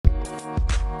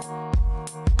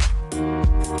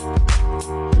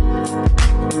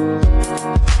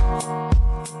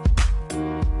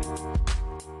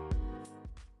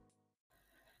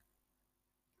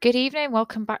Good evening.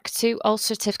 Welcome back to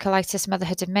Ulcerative Colitis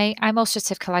Motherhood and Me. I'm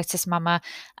Ulcerative Colitis Mama.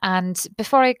 And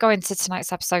before I go into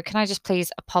tonight's episode, can I just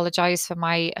please apologise for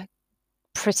my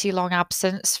pretty long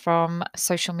absence from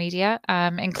social media,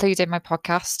 including my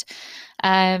podcast.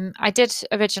 I did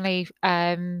originally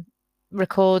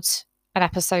record an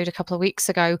episode a couple of weeks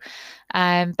ago,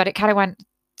 but it kind of went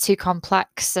too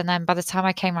complex. And then by the time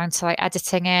I came around to like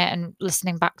editing it and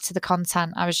listening back to the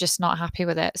content, I was just not happy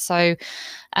with it. So,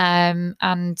 and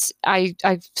I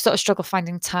sort of struggle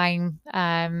finding time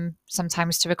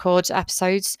sometimes to record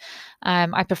episodes.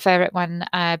 I prefer it when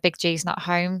Big G's not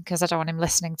home because I don't want him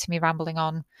listening to me rambling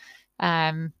on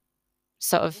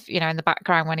sort of, in the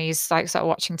background when he's like sort of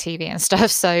watching TV and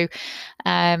stuff. So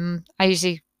I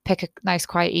usually pick a nice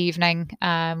quiet evening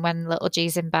when little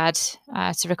G's in bed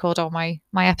to record all my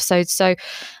episodes. So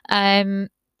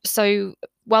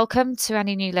welcome to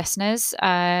any new listeners.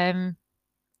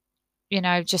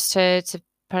 Just to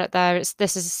put it there,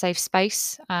 this is a safe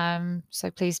space. So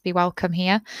please be welcome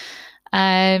here.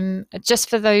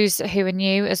 Just for those who are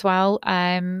new as well,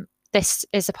 this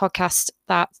is a podcast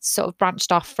that sort of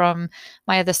branched off from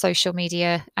my other social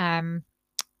media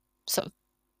sort of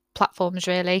platforms,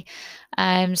 really.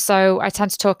 So I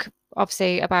tend to talk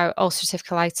obviously about ulcerative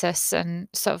colitis and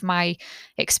sort of my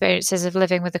experiences of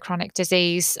living with a chronic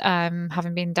disease,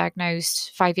 having been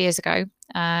diagnosed 5 years ago.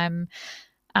 And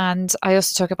I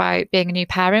also talk about being a new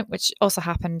parent, which also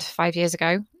happened 5 years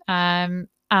ago. And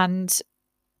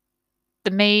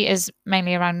the me is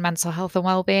mainly around mental health and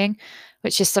well-being,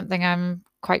 which is something I'm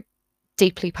quite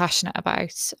deeply passionate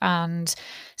about and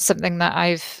something that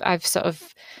I've sort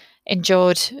of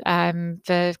endured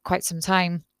for quite some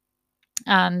time.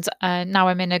 And now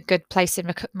I'm in a good place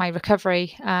in my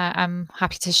recovery. I'm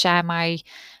happy to share my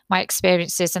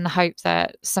experiences in the hope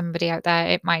that somebody out there,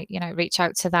 it might reach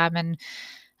out to them,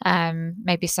 and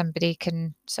maybe somebody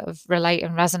can sort of relate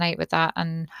and resonate with that,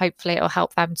 and hopefully it'll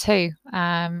help them too.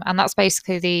 And that's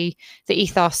basically the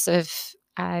ethos of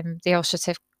the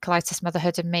Ulcerative Colitis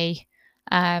Motherhood and Me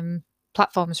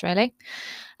platforms, really.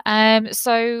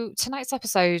 So tonight's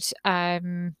episode,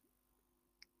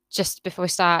 just before we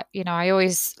start, I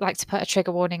always like to put a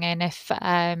trigger warning in if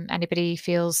anybody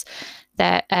feels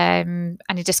that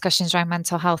any discussions around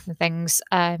mental health and things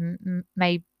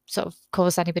may sort of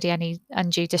cause anybody any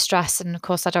undue distress. And of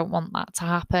course, I don't want that to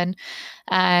happen.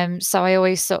 So I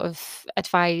always sort of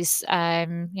advise,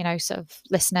 sort of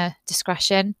listener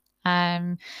discretion,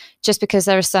 just because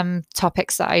there are some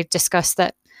topics that I discuss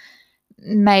that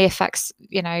may affect,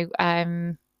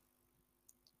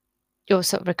 your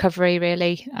sort of recovery,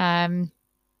 really,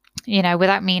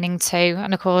 without meaning to.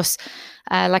 And of course,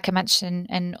 like I mentioned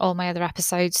in all my other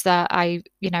episodes, that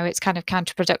it's kind of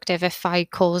counterproductive if I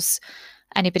cause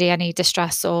anybody any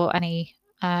distress or any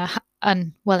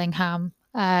unwilling harm,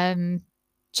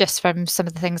 just from some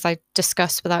of the things I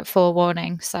discuss without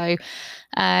forewarning. So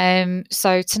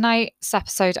tonight's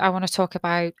episode, I want to talk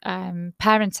about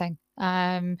parenting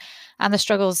and the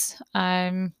struggles,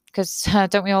 because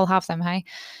don't we all have them, hey?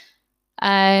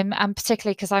 And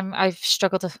particularly because I've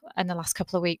struggled in the last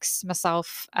couple of weeks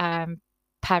myself,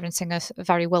 parenting a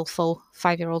very willful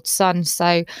 5-year-old son.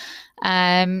 So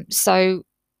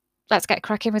let's get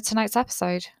cracking with tonight's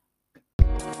episode.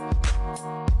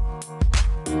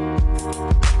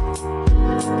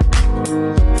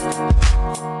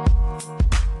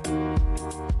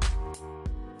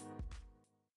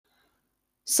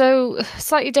 So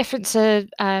slightly different to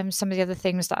some of the other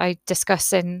things that I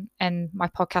discuss in my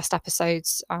podcast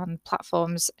episodes on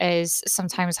platforms is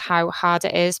sometimes how hard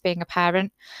it is being a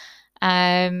parent.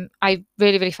 I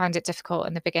really, really found it difficult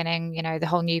in the beginning. The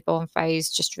whole newborn phase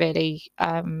just really,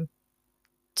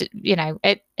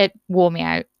 it wore me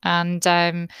out.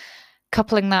 And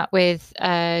coupling that with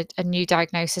a new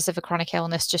diagnosis of a chronic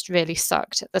illness just really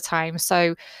sucked at the time.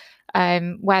 So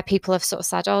where people have sort of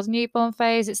said, oh, the newborn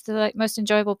phase, it's the most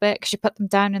enjoyable bit because you put them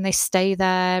down and they stay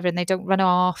there and they don't run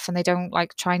off and they don't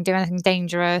try and do anything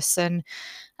dangerous, and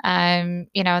and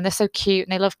they're so cute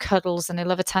and they love cuddles and they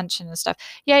love attention and stuff.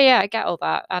 Yeah, I get all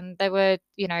that. And there were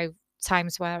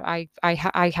times where I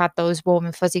had those warm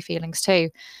and fuzzy feelings too,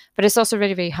 but it's also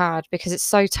really, really hard because it's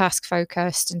so task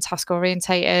focused and task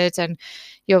orientated, and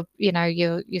you're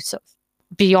sort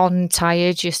of beyond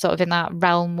tired. You're sort of in that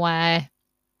realm where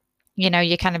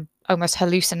you're kind of almost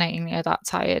hallucinating you're that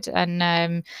tired, and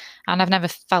I've never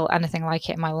felt anything like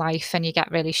it in my life. And you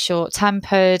get really short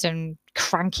tempered and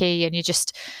cranky, and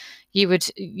you would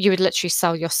literally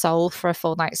sell your soul for a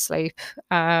full night's sleep.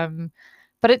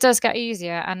 But it does get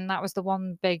easier, and that was the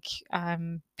one big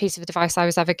piece of advice I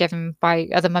was ever given by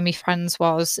other mummy friends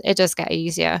was it does get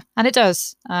easier, and it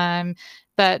does.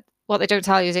 But what they don't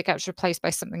tell you is it gets replaced by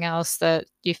something else that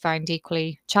you find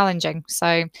equally challenging.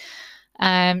 So,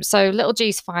 so little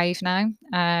G's 5 now.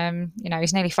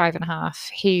 He's nearly 5.5.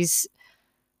 He's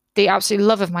the absolute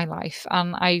love of my life,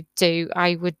 and I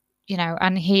would,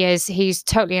 and he's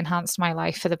totally enhanced my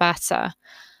life for the better.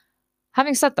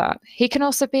 Having said that, he can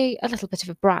also be a little bit of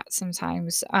a brat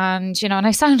sometimes. And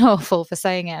I sound awful for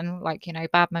saying it and like,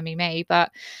 bad mummy me,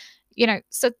 but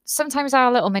so sometimes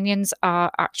our little minions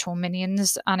are actual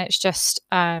minions, and it's just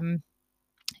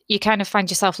you kind of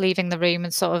find yourself leaving the room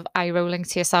and sort of eye rolling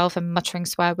to yourself and muttering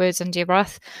swear words under your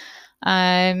breath.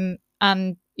 And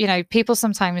people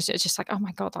sometimes are just like, oh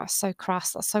my God, that's so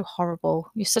crass, that's so horrible,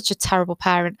 you're such a terrible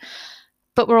parent.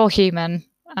 But we're all human.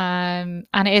 And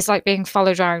it is like being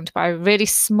followed around by a really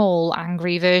small,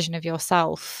 angry version of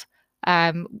yourself,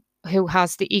 who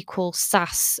has the equal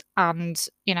sass and,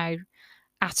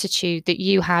 attitude that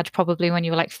you had probably when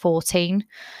you were like 14,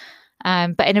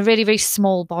 but in a really, really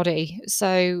small body.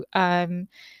 So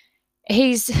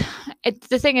he's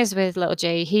the thing is with little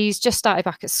G, he's just started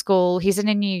back at school. He's in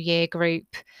a new year group.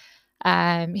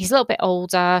 He's a little bit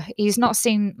older. He's not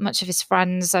seen much of his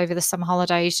friends over the summer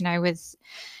holidays, with,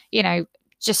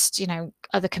 just,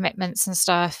 other commitments and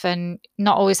stuff, and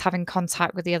not always having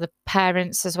contact with the other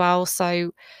parents as well.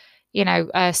 So,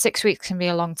 6 weeks can be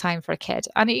a long time for a kid.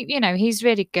 And, he's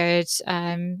really good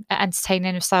at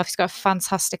entertaining himself. He's got a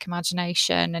fantastic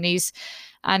imagination, and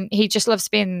he just loves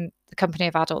being the company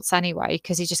of adults anyway,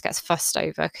 because he just gets fussed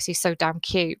over because he's so damn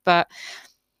cute. But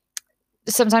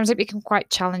sometimes it becomes quite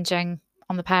challenging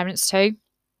on the parents too.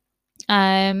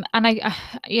 And I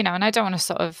don't want to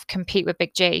sort of compete with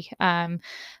Big G.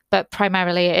 But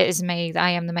primarily it is me.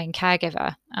 I am the main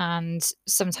caregiver. And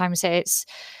sometimes it's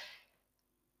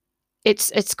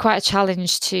quite a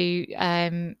challenge to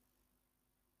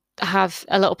have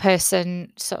a little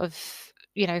person sort of,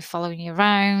 following you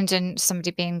around, and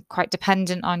somebody being quite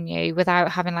dependent on you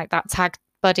without having like that tag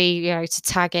buddy, to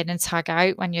tag in and tag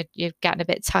out when you're getting a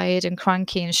bit tired and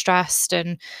cranky and stressed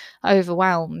and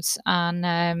overwhelmed. And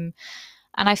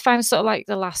I found sort of like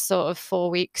the last sort of 4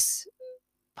 weeks,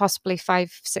 possibly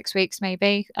 5, 6 weeks,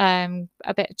 maybe, a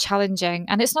bit challenging.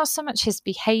 And it's not so much his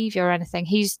behavior or anything.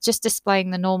 He's just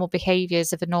displaying the normal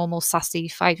behaviors of a normal sassy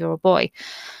 5-year-old boy.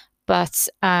 But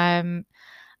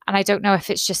and I don't know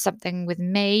if it's just something with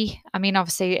me. I mean,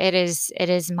 obviously it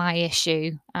is my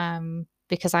issue,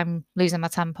 because I'm losing my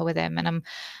temper with him, and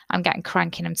I'm getting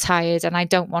cranky and I'm tired, and I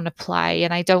don't want to play,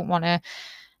 and I don't want to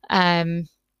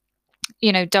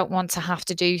don't want to have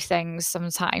to do things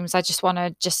sometimes. I just want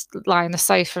to just lie on the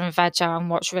sofa and veg out and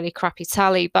watch really crappy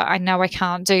telly, but I know I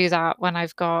can't do that when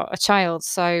I've got a child.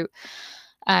 So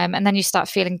and then you start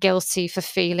feeling guilty for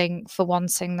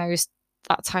wanting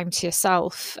that time to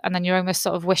yourself, and then you're almost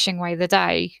sort of wishing away the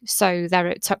day so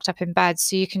they're tucked up in bed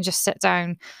so you can just sit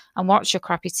down and watch your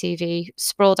crappy TV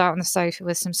sprawled out on the sofa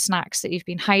with some snacks that you've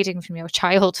been hiding from your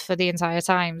child for the entire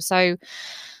time. So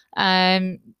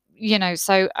I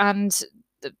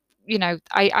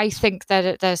think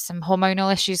that there's some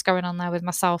hormonal issues going on there with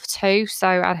myself too. So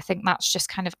I think that's just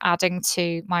kind of adding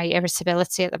to my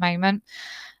irritability at the moment.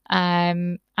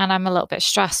 And I'm a little bit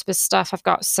stressed with stuff. I've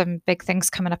got some big things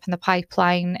coming up in the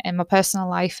pipeline in my personal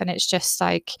life, and it's just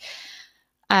like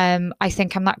I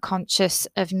think I'm that conscious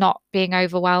of not being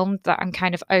overwhelmed that I'm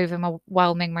kind of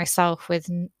overwhelming myself with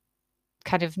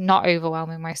kind of not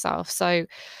overwhelming myself. So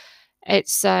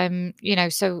it's so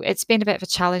it's been a bit of a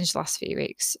challenge the last few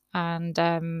weeks, and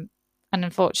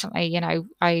unfortunately,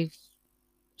 I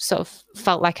sort of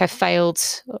felt like I failed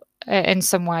in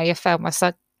some way. I failed my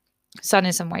son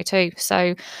in some way too.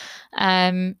 So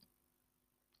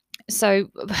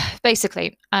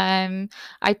basically,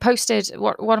 I posted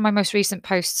one of my most recent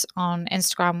posts on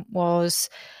Instagram was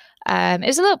it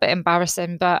was a little bit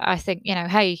embarrassing, but I think,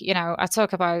 hey, I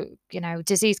talk about,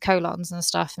 diseased colons and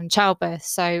stuff and childbirth.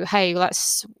 So, hey,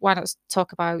 why not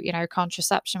talk about,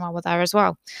 contraception while we're there as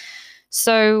well.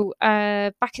 So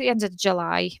back at the end of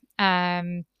July,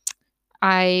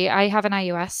 I have an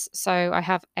IUS, so I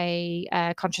have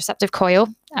a contraceptive coil,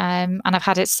 and I've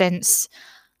had it since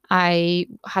I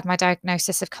had my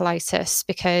diagnosis of colitis,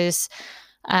 because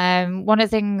one of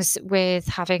the things with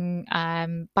having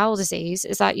bowel disease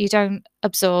is that you don't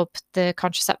absorb the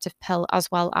contraceptive pill as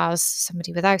well as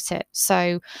somebody without it.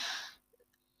 So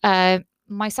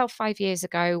myself 5 years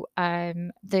ago,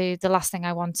 the last thing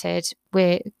I wanted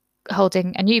with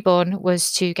holding a newborn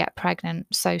was to get pregnant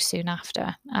so soon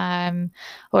after.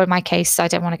 Or in my case, I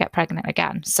didn't want to get pregnant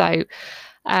again. So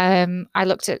I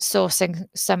looked at sourcing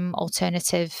some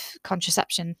alternative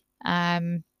contraception.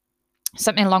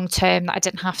 something long term that I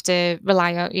didn't have to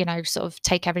rely on, sort of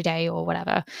take every day or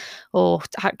whatever, or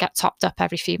get topped up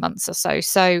every few months or so.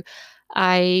 So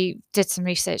I did some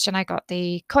research and I got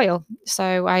the coil.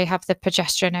 So I have the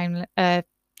progesterone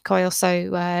coil.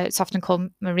 So it's often called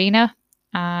Mirena.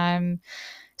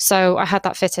 So I had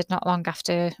that fitted not long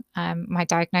after my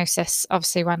diagnosis,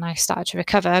 obviously when I started to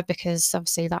recover, because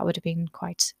obviously that would have been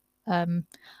quite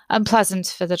unpleasant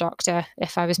for the doctor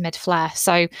if I was mid-flare.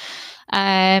 So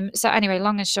anyway,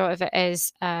 long and short of it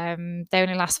is they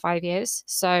only last 5 years.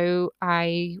 So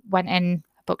I went in,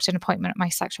 booked an appointment at my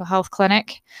sexual health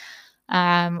clinic,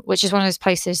 which is one of those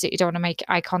places that you don't want to make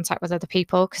eye contact with other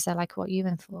people because they're like, what are you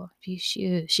in for?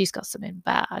 She's got something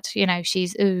bad,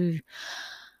 she's ooh.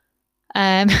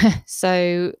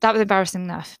 So that was embarrassing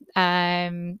enough.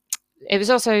 It was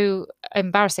also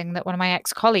embarrassing that one of my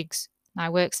ex-colleagues now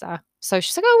works there. So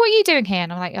she's like, oh, what are you doing here?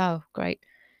 And I'm like, oh, great.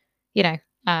 Yeah,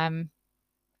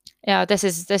 this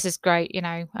is great.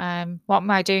 What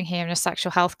am I doing here in a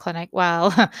sexual health clinic?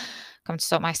 Well, come to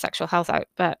sort my sexual health out.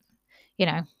 But, you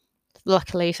know,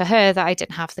 luckily for her that I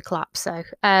didn't have the collapse. So,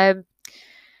 and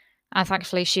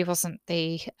thankfully she wasn't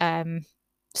the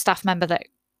staff member that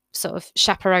sort of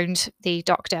chaperoned the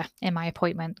doctor in my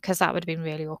appointment, because that would have been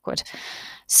really awkward.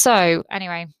 So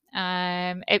anyway,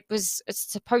 it's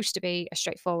supposed to be a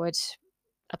straightforward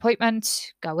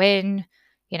appointment. Go in,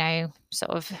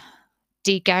 sort of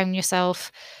degown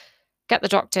yourself, get the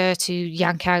doctor to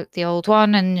yank out the old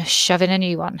one and shove in a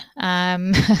new one.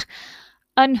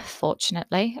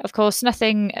 Unfortunately, of course,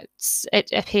 nothing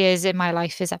it appears in my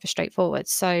life is ever straightforward.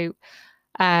 So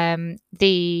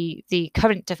the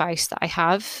current device that I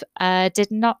have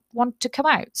did not want to come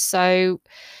out. So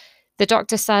the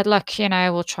doctor said, look,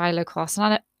 we'll try local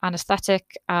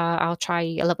anesthetic. I'll try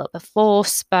a little bit of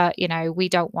force, but, we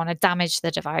don't want to damage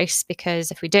the device, because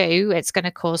if we do, it's going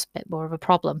to cause a bit more of a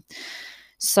problem.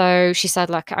 So she said,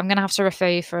 look, I'm going to have to refer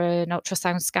you for an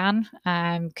ultrasound scan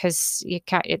because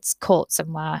it's caught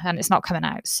somewhere and it's not coming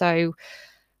out. So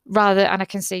and I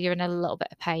can see you're in a little bit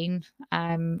of pain,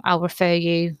 I'll refer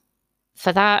you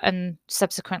for that and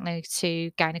subsequently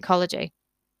to gynecology.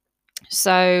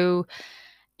 So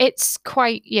it's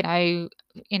quite,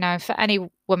 for any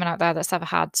woman out there that's ever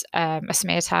had a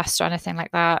smear test or anything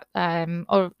like that,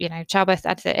 or,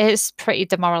 childbirth, it is pretty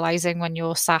demoralizing when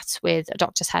you're sat with a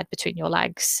doctor's head between your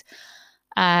legs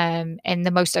in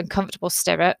the most uncomfortable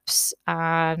stirrups,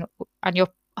 and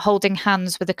you're holding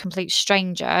hands with a complete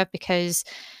stranger, because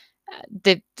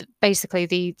basically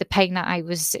the pain that I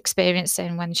was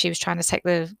experiencing when she was trying to take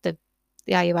the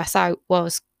IUS out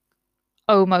was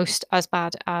almost as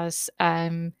bad as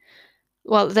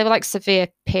well, they were like severe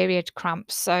period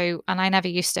cramps. So, and I never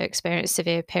used to experience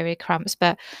severe period cramps,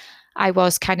 but I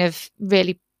was kind of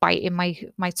really biting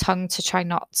my tongue to try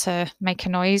not to make a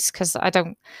noise, because I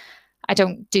don't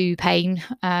do pain.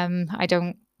 I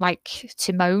don't like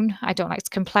to moan. I don't like to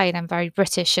complain. I'm very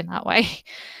British in that way.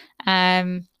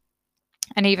 And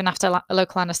even after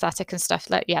local anaesthetic and stuff,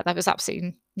 there was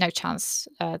absolutely no chance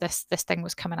this thing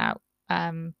was coming out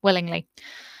willingly.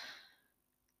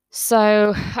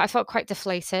 So I felt quite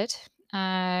deflated.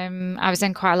 I was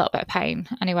in quite a little bit of pain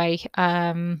anyway.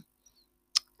 And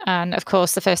of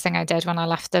course, the first thing I did when I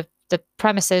left the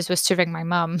premises was to ring my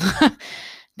mum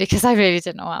because I really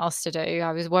didn't know what else to do.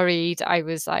 I was worried. I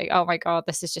was like, oh my God,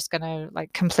 this is just going to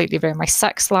like completely ruin my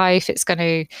sex life. It's going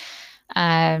to,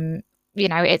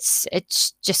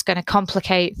 it's just going to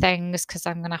complicate things, because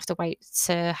I'm going to have to wait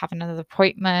to have another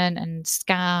appointment and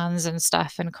scans and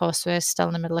stuff. And of course, we're still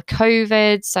in the middle of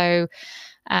COVID. So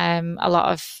a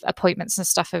lot of appointments and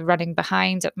stuff are running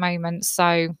behind at the moment.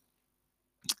 So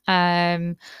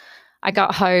I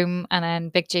got home and then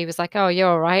Big G was like, oh, you're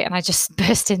all right. And I just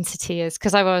burst into tears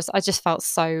because I just felt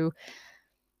so,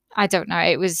 I don't know.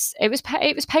 It was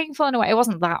painful in a way. It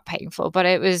wasn't that painful, but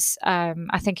it was,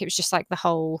 I think it was just like the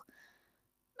whole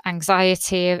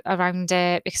anxiety around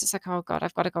it, because it's like, oh God,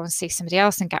 I've got to go and see somebody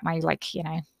else and get my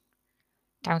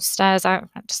downstairs out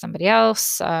to somebody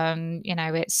else. And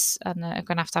I'm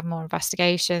going to have more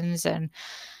investigations and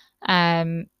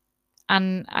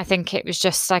I think it was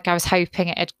just like I was hoping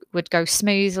it would go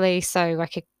smoothly so I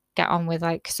could get on with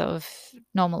like sort of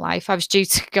normal life. I was due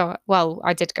to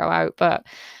I did go out, but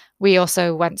we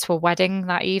also went to a wedding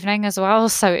that evening as well.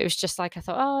 So it was just like, I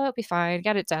thought, oh, it'll be fine,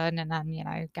 get it done, and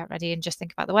then, get ready and just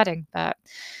think about the wedding. But,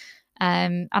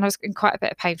 and I was in quite a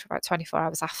bit of pain for about 24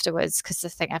 hours afterwards, because I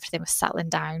think everything was settling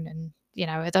down, and,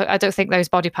 I don't think those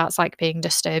body parts like being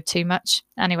disturbed too much.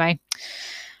 Anyway,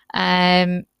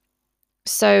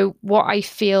 so what I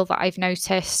feel that I've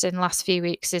noticed in the last few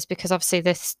weeks is, because obviously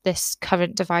this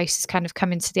current device is kind of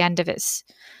coming to the end of its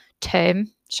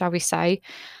term. shall we say.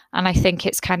 And I think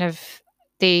it's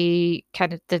the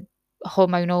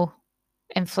hormonal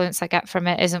influence I get from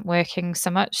it isn't working so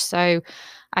much. So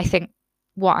I think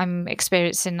what I'm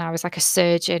experiencing now is like a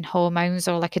surge in hormones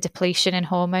or like a depletion in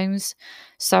hormones.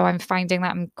 So I'm finding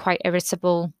that I'm quite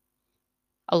irritable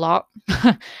a lot.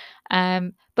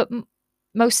 But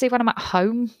mostly when I'm at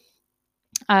home,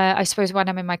 I suppose when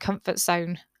I'm in my comfort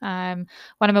zone. When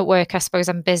I'm at work, I suppose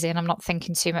I'm busy and I'm not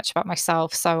thinking too much about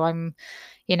myself. So I'm,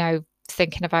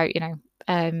 thinking about,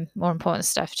 more important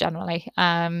stuff generally.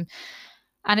 And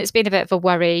it's been a bit of a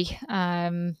worry.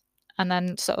 And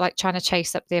then sort of like trying to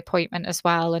chase up the appointment as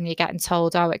well. And you're getting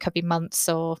told, oh, it could be months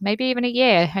or maybe even a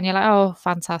year. And you're like, oh,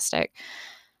 fantastic.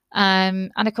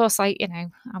 And of course, like,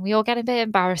 and we all get a bit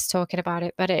embarrassed talking about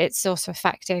it, but it's also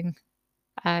affecting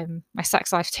my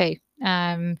sex life too.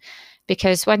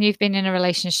 Because when you've been in a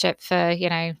relationship for,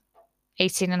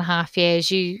 18 and a half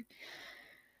years,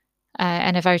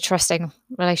 and a very trusting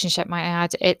relationship, might I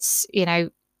add, it's,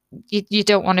 you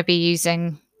don't want to be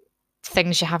using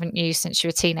things you haven't used since you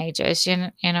were teenagers. You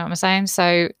know what I'm saying?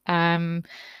 So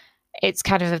it's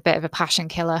kind of a bit of a passion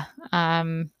killer.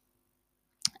 And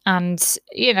it's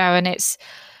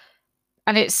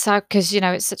sad because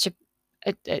it's such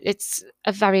it's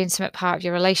a very intimate part of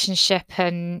your relationship,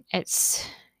 and it's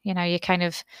you kind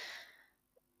of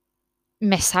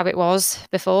miss how it was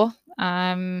before,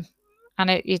 and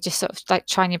you just sort of like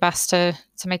trying your best to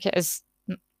make it as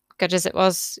good as it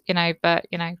was, but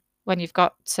when you've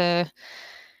got to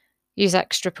use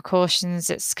extra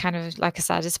precautions, it's kind of, like I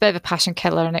said, it's a bit of a passion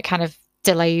killer, and it kind of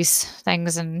delays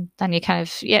things, and then you kind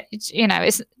of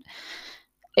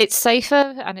it's safer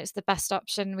and it's the best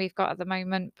option we've got at the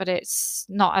moment, but it's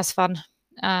not as fun.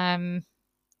 If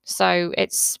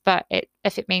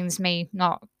it means me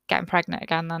not getting pregnant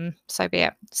again, then so be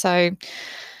it. So,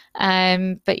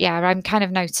 but yeah, I'm kind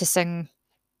of noticing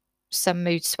some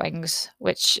mood swings,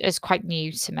 which is quite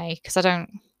new to me because I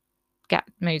don't get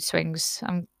mood swings.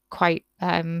 I'm quite,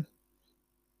 apart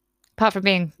from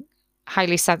being a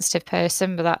highly sensitive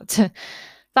person, but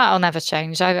that'll never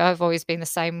change. I've always been the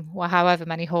same, however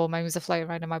many hormones are flowing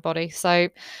around in my body. So,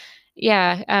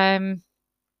 yeah. And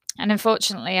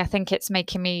unfortunately, I think it's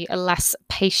making me less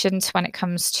patient when it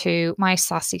comes to my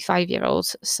sassy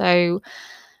 5-year-old. So,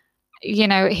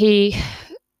 he's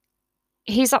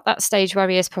at that stage where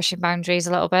he is pushing boundaries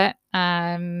a little bit.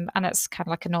 And it's kind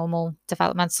of like a normal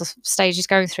developmental stage he's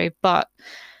going through. But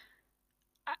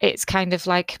it's kind of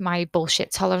like my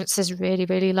bullshit tolerance is really,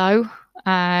 really low.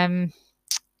 Kind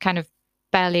of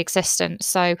barely existent.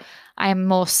 So I am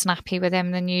more snappy with him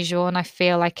than usual. And I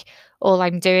feel like all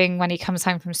I'm doing when he comes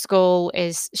home from school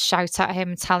is shout at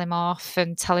him, tell him off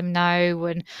and tell him no.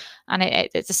 And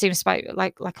it just seems like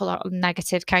a lot of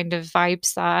negative kind of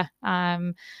vibes there.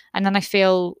 And then I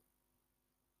feel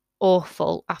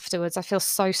awful afterwards. I feel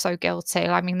so, so guilty.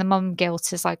 I mean, the mum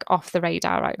guilt is like off the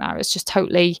radar right now. It's just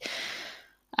totally,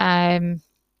 it's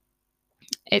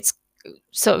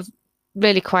sort of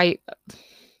really quite,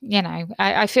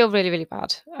 I feel really, really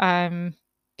bad,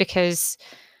 because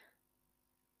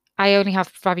I only have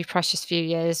a very precious few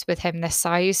years with him this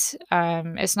size.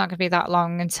 It's not going to be that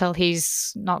long until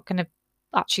he's not going to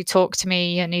actually talk to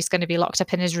me, and he's going to be locked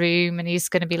up in his room, and he's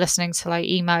going to be listening to like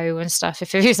emo and stuff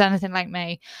if he's anything like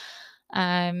me.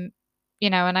 And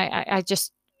I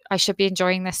should be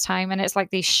enjoying this time, and it's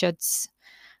like these shoulds.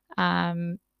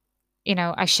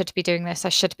 I should be doing this, I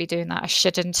should be doing that, I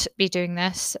shouldn't be doing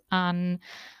this. And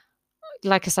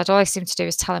like I said, all I seem to do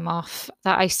is tell him off,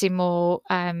 that I seem more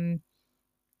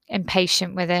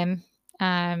impatient with him,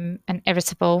 and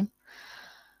irritable.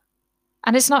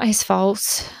 And it's not his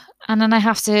fault. And then I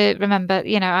have to remember,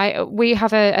 we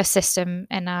have a system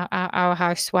in our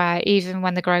house where even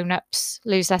when the grown-ups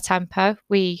lose their temper,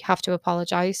 we have to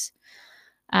apologise.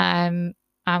 And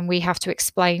we have to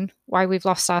explain why we've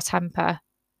lost our temper.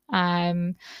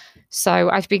 So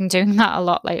I've been doing that a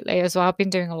lot lately as well. I've been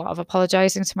doing a lot of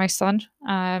apologising to my son,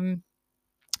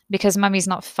 because mummy's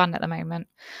not fun at the moment.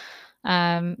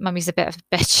 Mummy's a bit of a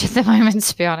bitch at the moment,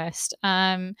 to be honest.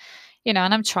 And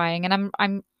I'm trying, and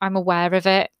I'm aware of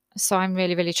it. So I'm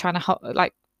really, really trying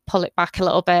to pull it back a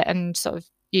little bit and sort of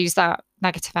use that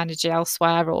negative energy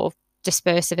elsewhere or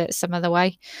disperse of it some other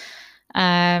way.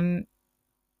 And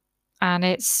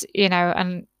it's,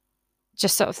 and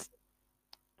just sort of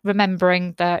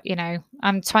remembering that,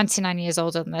 I'm 29 years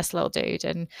older than this little dude,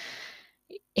 and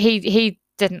he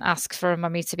didn't ask for a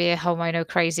mummy to be a hormonal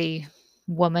crazy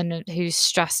woman who's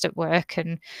stressed at work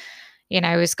and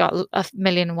has got a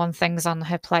million and one things on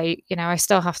her plate. I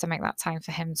still have to make that time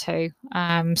for him too.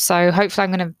 So hopefully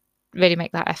I'm going to really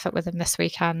make that effort with him this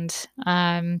weekend.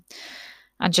 And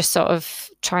and just sort of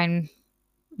try and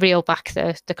reel back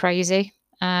the crazy.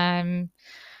 And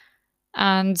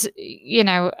and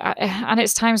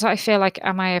it's times that I feel like,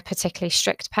 am I a particularly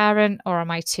strict parent, or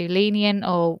am I too lenient,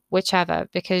 or whichever?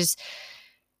 Because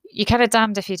you're kind of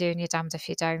damned if you do and you're damned if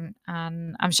you don't.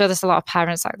 And I'm sure there's a lot of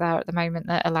parents out there at the moment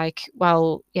that are like,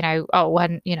 well, oh,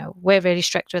 when we're really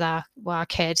strict with our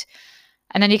kid,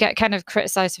 and then you get kind of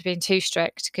criticized for being too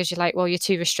strict, because you're like, well, you're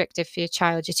too restrictive for your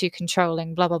child, you're too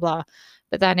controlling, blah blah blah.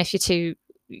 But then if you're too,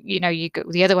 you go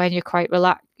the other way and you're quite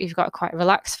relaxed, you've got quite a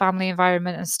relaxed family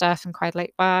environment and stuff, and quite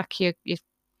laid back, you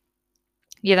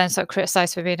then sort of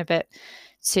criticized for being a bit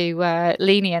too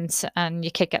lenient, and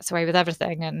your kid gets away with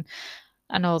everything,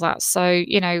 and all that. So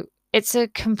it's a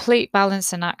complete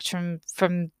balancing act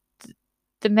from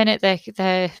the minute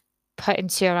they're put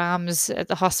into your arms at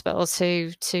the hospital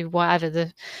to whatever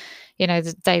the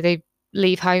day they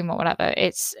leave home or whatever.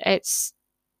 It's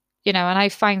and I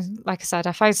find, like I said,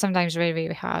 I find sometimes really,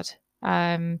 really hard.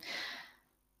 And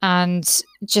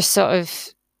just sort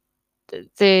of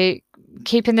the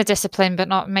keeping the discipline, but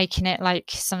not making it like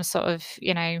some sort of,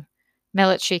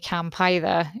 military camp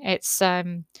either. It's,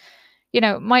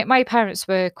 my parents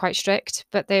were quite strict,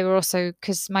 but they were also,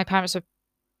 because my parents were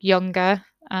younger,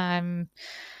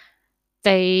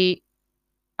 they,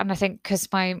 and I think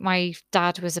because my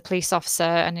dad was a police officer,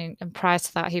 and prior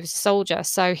to that he was a soldier,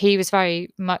 so he was very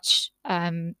much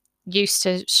used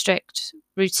to strict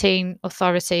routine,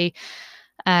 authority.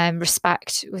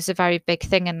 Respect was a very big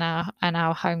thing in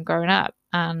our home growing up,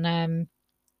 and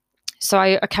so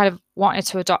I kind of wanted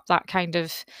to adopt that kind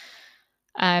of.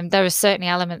 There are certainly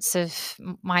elements of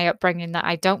my upbringing that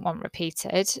I don't want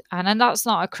repeated, and that's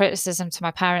not a criticism to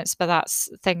my parents, but that's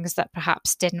things that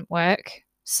perhaps didn't work.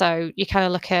 So you kind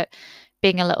of look at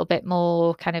being a little bit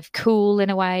more kind of cool in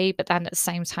a way, but then at the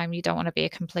same time you don't want to be a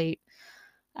complete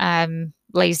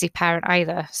lazy parent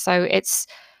either. So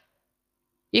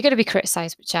you're going to be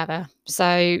criticized whichever.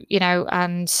 So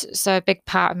and so a big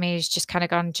part of me is just kind of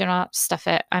gone, do you know what, stuff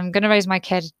it, I'm going to raise my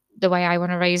kid the way I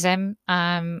want to raise him,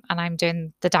 and I'm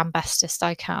doing the damn bestest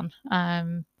I can,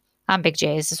 and big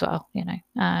J's as well,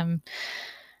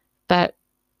 but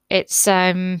it's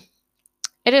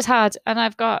it is hard, and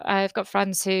I've got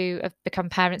friends who have become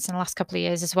parents in the last couple of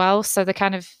years as well, so they're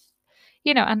kind of,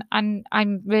 and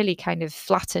I'm really kind of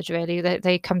flattered, really, that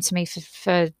they come to me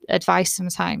for advice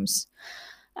sometimes.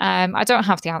 I don't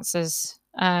have the answers.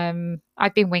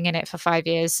 I've been winging it for 5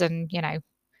 years, and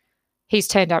he's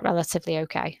turned out relatively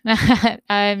okay.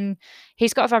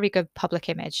 He's got a very good public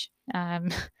image,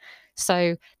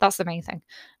 so that's the main thing.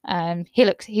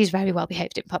 He's very well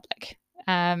behaved in public.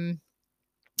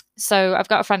 So I've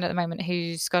got a friend at the moment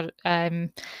who's got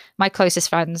my closest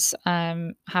friends have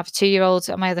a 2-year-old,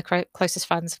 and my other closest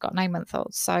friends have got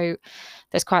 9-month-olds. So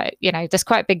there's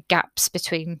quite big gaps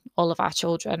between all of our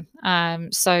children.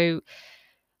 So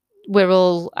we're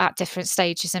all at different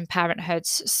stages in parenthood.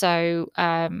 So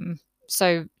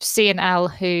C and L,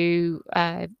 who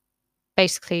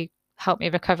basically helped me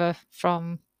recover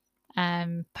from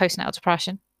postnatal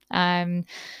depression,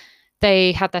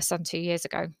 they had their son 2 years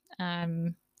ago.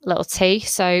 Little T.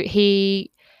 So he's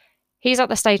at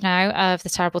the stage now of the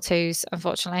terrible twos,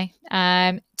 unfortunately.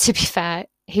 To be fair,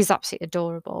 he's absolutely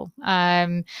adorable.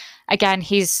 Again, I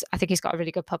think he's got a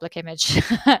really good public image,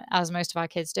 as most of our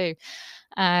kids do.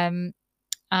 And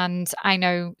I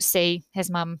know C,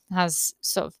 his mum, has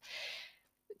sort of,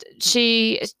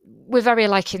 we're very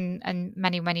alike in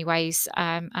many, many ways.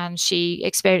 And she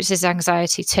experiences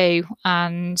anxiety too.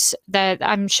 And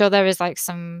I'm sure there is like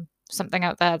something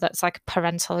out there that's like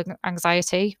parental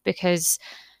anxiety, because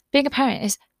being a parent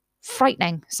is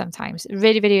frightening sometimes. It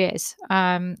really, really is.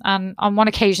 And on one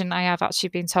occasion, I have actually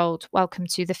been told, "Welcome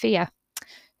to the fear."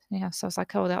 So I was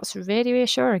like, "Oh, that's really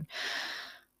reassuring."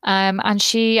 And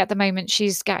she, at the moment,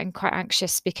 she's getting quite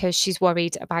anxious because she's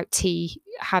worried about T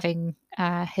having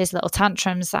his little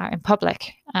tantrums out in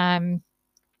public.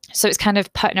 So it's kind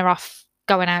of putting her off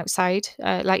going outside, go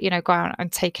out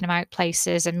and taking him out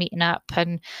places and meeting up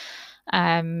and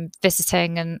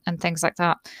visiting and things like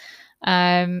that.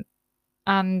 And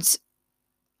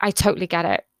I totally get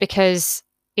it, because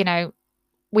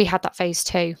we had that phase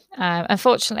too.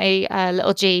 Unfortunately,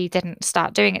 little G didn't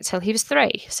start doing it till he was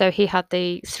 3, so he had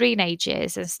the 3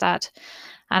 years instead.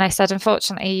 And I said,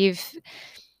 unfortunately,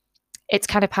 it's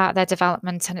kind of part of their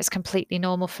development, and it's completely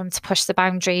normal for them to push the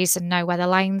boundaries and know where the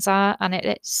lines are, and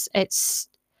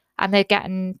and they're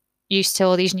getting used to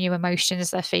all these new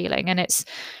emotions they're feeling, and it's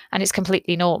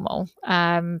completely normal.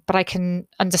 But I can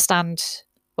understand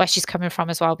where she's coming from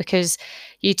as well, because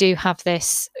you do have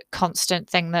this constant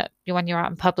thing that when you're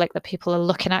out in public that people are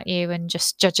looking at you and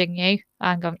just judging you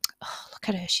and going, oh, look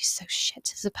at her, she's so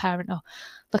shit as a parent, or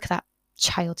look at that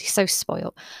child, he's so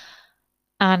spoiled.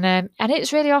 And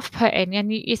it's really off-putting,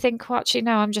 and you think, well, actually,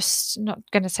 no, I'm just not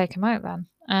going to take him out then.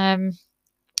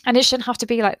 And it shouldn't have to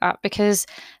be like that, because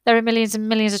there are millions and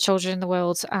millions of children in the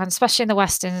world, and especially in the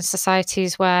Western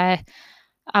societies where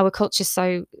our culture is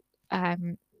so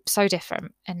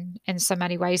different in so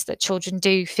many ways, that children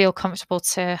do feel comfortable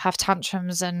to have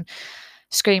tantrums and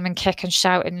scream and kick and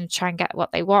shout and try and get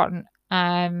what they want.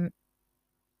 And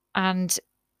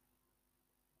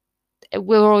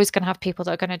we're always going to have people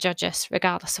that are going to judge us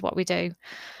regardless of what we do.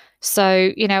 So,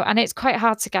 and it's quite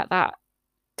hard to get that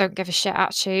don't give a shit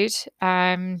attitude.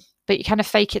 But you kind of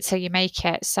fake it till you make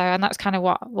it. So, and that's kind of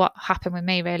what happened with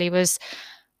me, really, was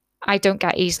I don't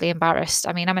get easily embarrassed.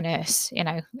 I mean, I'm a nurse,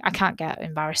 I can't get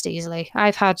embarrassed easily.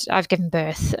 I've given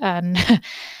birth, and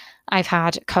I've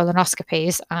had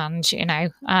colonoscopies,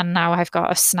 and now I've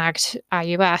got a snagged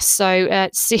IUS. So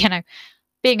it's,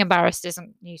 being embarrassed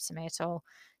isn't new to me at all.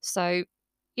 So,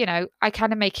 I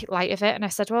kind of make it light of it. And I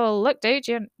said, well, look, dude,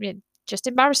 you're just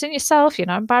embarrassing yourself, you're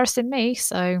not embarrassing me.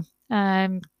 So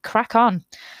crack on.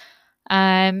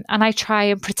 And I try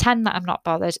and pretend that I'm not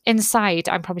bothered. Inside,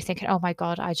 I'm probably thinking, oh my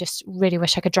God, I just really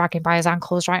wish I could drag him by his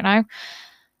ankles right now.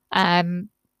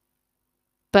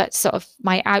 But sort of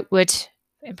my outward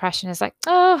impression is like,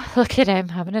 oh, look at him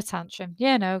having a tantrum.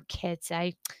 Kids,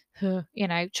 eh?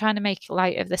 Trying to make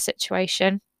light of the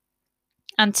situation.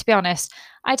 And to be honest,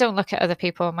 I don't look at other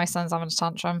people when my son's having a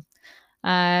tantrum,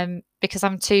 because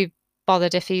I'm too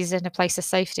bothered if he's in a place of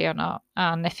safety or not,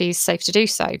 and if he's safe to do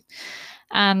so.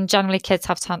 And generally, kids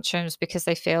have tantrums because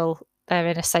they feel they're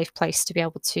in a safe place to be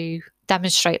able to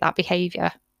demonstrate that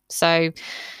behaviour. So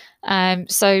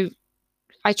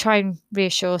I try and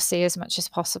reassure C as much as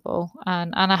possible,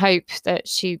 and I hope that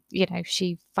she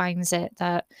finds it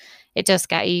that it does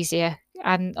get easier,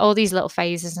 and all these little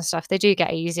phases and stuff, they do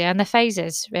get easier, and the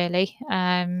phases really.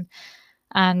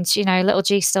 And little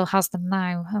G still has them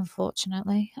now,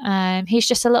 unfortunately. He's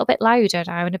just a little bit louder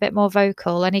now and a bit more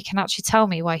vocal, and he can actually tell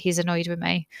me why he's annoyed with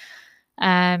me.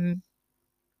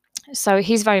 So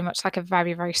he's very much like a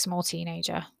very, very small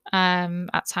teenager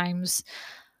at times.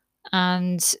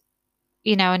 And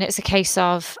and it's a case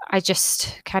of, I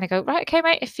just kind of go, right, okay,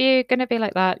 mate, if you're going to be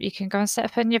like that, you can go and sit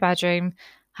up in your bedroom,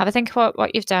 have a think about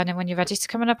what you've done, and when you're ready to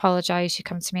come and apologise, you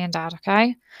come to me and Dad,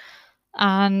 okay?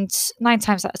 And 9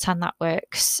 times out of 10, that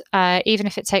works, even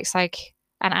if it takes like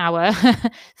an hour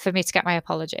for me to get my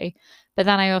apology. But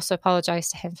then I also apologise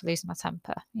to him for losing my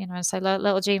temper, and say,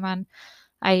 little G, man,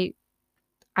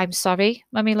 I'm sorry,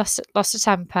 Mummy lost a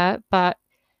temper, but,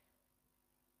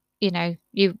 you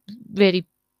really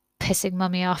pissing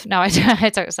Mummy off. No, I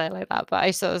don't say it like that, but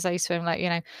I sort of say to him,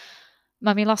 like,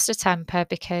 Mummy lost a temper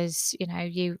because,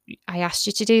 I asked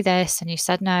you to do this and you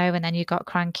said no, and then you got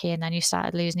cranky and then you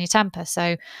started losing your temper.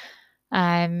 So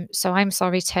I'm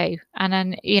sorry too. And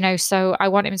then, so I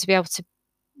want him to be able to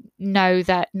know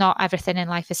that not everything in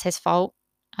life is his fault,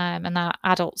 and that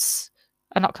adults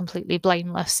are not completely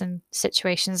blameless in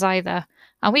situations either.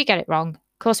 And we get it wrong.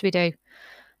 Of course we do.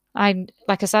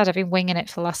 Like I said, I've been winging it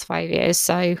for the last 5 years.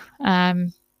 So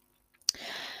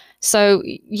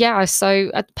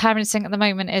parenting at the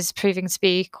moment is proving to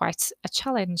be quite a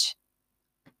challenge.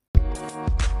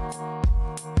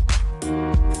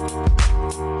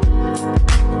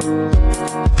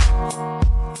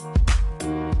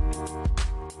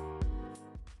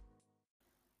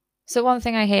 So one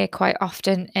thing I hear quite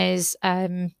often is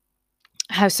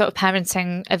how sort of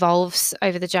parenting evolves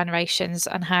over the generations,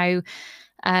 and how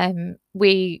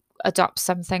we adopt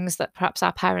some things that perhaps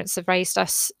our parents have raised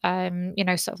us,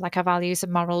 sort of like our values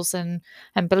and morals and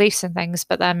beliefs and things.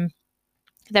 But then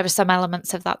there are some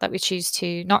elements of that we choose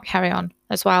to not carry on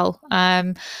as well.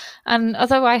 And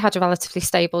although I had a relatively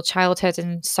stable childhood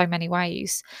in so many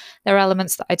ways, there are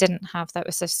elements that I didn't have that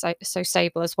were so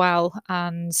stable as well.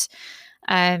 And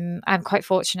I'm quite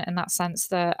fortunate in that sense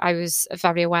that I was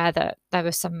very aware that there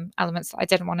were some elements that I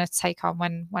didn't want to take on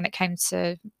when it came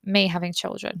to me having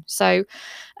children. So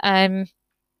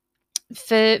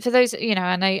for those,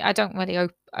 and I don't really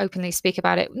openly speak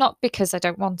about it, not because I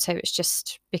don't want to, it's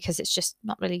just because it's just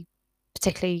not really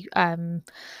particularly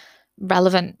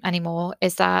relevant anymore,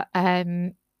 is that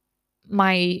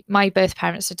my birth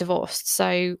parents are divorced.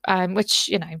 So which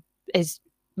is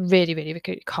really, really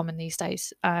common these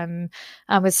days, and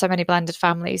with so many blended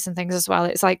families and things as well,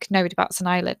 it's like nobody bats an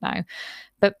eyelid now.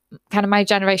 But kind of my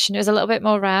generation, it was a little bit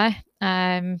more rare,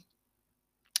 and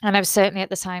I was certainly, at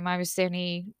the time, I was the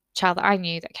only child that I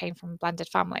knew that came from a blended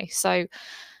family. So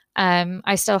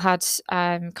I still had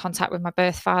contact with my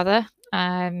birth father,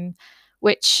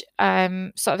 which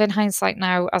sort of in hindsight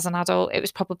now as an adult, it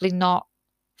was probably not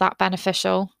that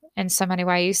beneficial in so many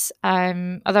ways.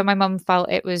 Although my mum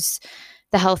felt it was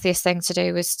the healthiest thing to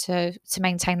do was to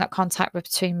maintain that contact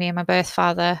between me and my birth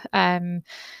father.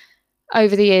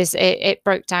 Over the years, it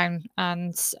broke down,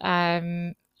 and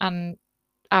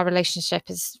our relationship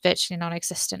is virtually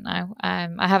non-existent now.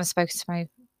 I haven't spoken to my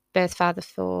birth father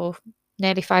for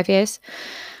nearly 5 years.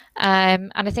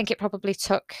 And I think it probably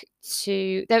took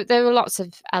to there were lots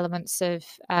of elements of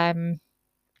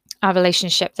our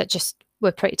relationship that just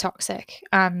were pretty toxic.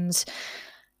 And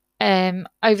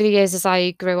over the years, as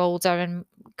I grew older and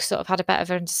sort of had a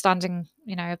better understanding,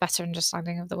 a better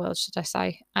understanding of the world, should I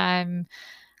say,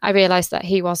 I realised that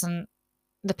he wasn't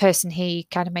the person he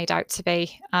kind of made out to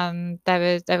be.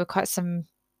 There were quite some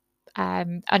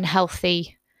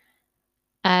unhealthy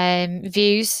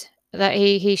views that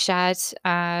he shared,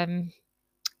 and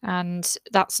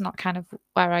that's not kind of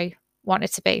where I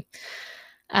wanted to be.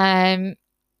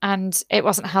 And it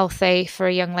wasn't healthy for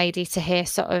a young lady to hear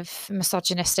sort of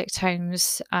misogynistic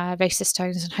tones, racist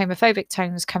tones, and homophobic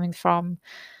tones coming from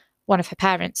one of her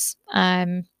parents.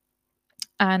 And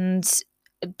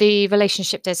the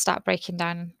relationship did start breaking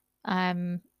down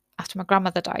after my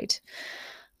grandmother died,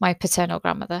 my paternal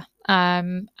grandmother.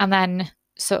 And then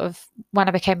sort of when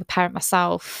I became a parent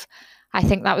myself, I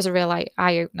think that was a real eye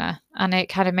opener, and it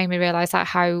kind of made me realize that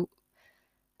how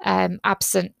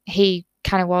absent he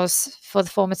kind of was for the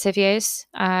formative years.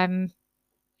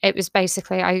 It was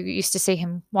basically I used to see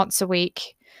him once a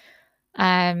week.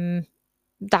 That's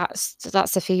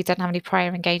if he didn't have any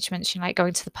prior engagements, like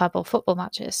going to the pub or football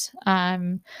matches,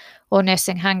 or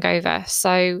nursing hangover.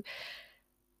 So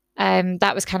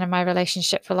that was kind of my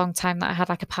relationship for a long time, that I had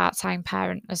like a part-time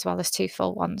parent as well as two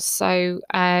full ones. So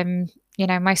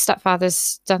my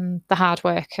stepfather's done the hard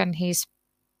work, and he's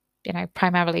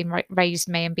primarily raised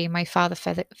me and been my father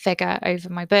figure over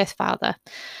my birth father.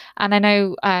 And I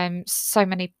know so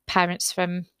many parents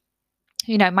from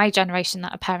my generation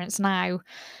that are parents now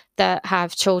that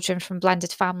have children from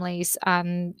blended families,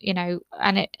 and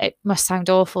it must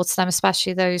sound awful to them,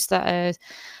 especially those that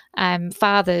are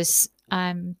fathers,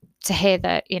 to hear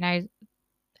that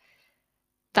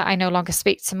that I no longer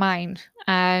speak to mine.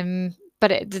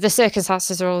 But the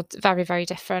circumstances are all very, very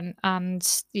different, and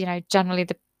generally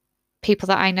the people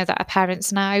that I know that are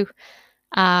parents now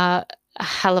are a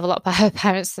hell of a lot better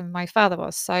parents than my father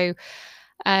was. So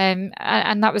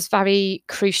and that was very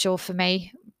crucial for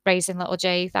me raising little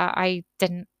J, that I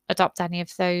didn't adopt any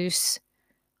of those.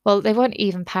 Well, they weren't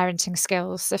even parenting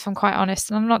skills, if I'm quite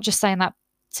honest. And I'm not just saying that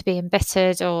to be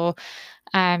embittered or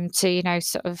to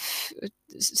sort of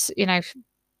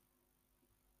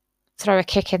throw a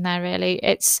kick in there. Really,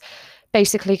 it's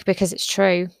basically because it's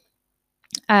true.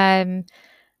 My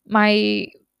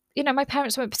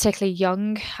parents weren't particularly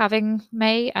young having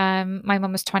me. My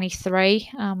mum was 23,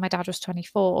 my dad was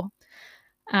 24,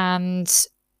 and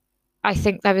I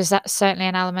think there was certainly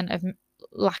an element of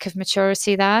lack of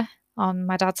maturity there on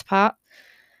my dad's part.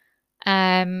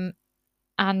 And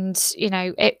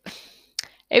it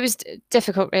was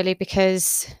difficult, really,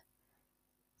 because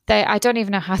I don't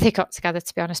even know how they got together,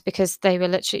 to be honest, because they were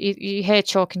literally, you hear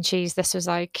chalk and cheese, this was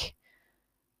like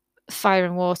fire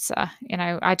and water.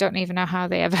 I don't even know how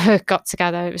they ever got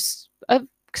together. It was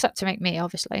except to make me,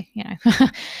 obviously.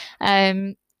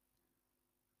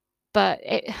 But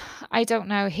I don't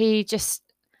know. He just,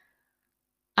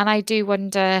 and I do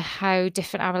wonder how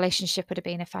different our relationship would have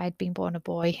been if I had been born a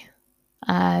boy.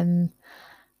 And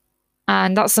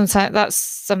that's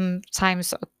sometimes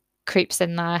sort of creeps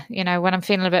in there. When I'm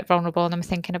feeling a bit vulnerable and I'm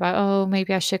thinking about, oh,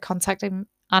 maybe I should contact him,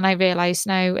 and I realise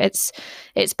no, it's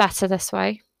better this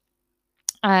way.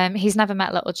 He's never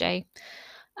met little J.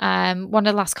 One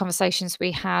of the last conversations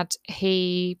we had,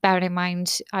 bearing in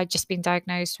mind I'd just been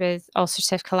diagnosed with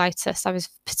ulcerative colitis, I was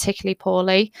particularly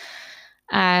poorly.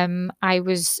 I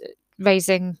was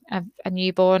raising a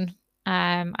newborn.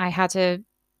 I had a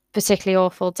particularly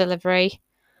awful delivery,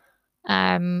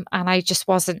 and I just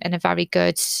wasn't in a very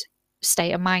good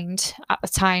state of mind at the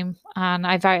time. And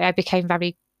I became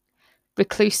very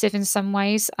reclusive in some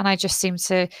ways, and I just seemed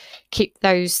to keep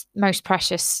those most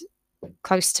precious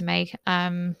close to me.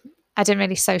 I didn't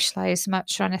really socialize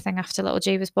much or anything after little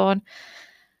G was born.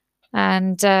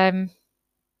 And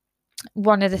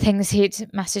one of the things he'd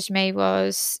messaged me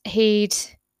was he'd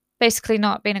basically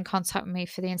not been in contact with me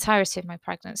for the entirety of my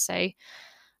pregnancy.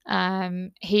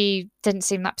 He didn't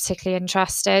seem that particularly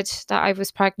interested that I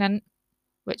was pregnant,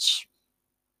 which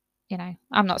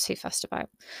I'm not too fussed about.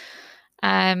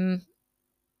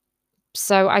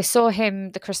 So I saw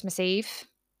him the Christmas Eve,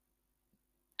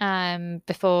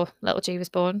 before little G was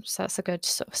born. So that's a good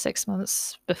sort of 6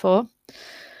 months before.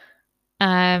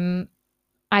 Um,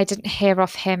 I didn't hear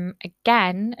of him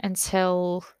again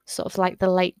until sort of like the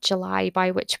late July,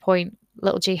 by which point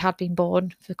little G had been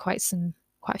born for quite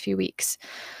a few weeks.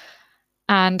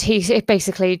 And he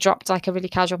basically dropped like a really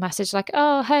casual message, like,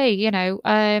 "Oh, hey,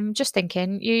 just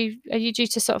thinking, are you due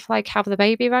to sort of like have the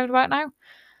baby around about now?"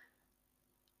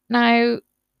 Now,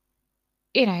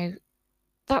 you know,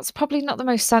 that's probably not the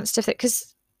most sensitive thing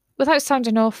because, without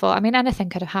sounding awful, I mean, anything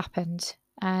could have happened.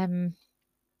 Um,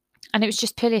 and it was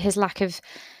just purely his lack of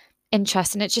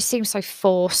interest, and it just seemed so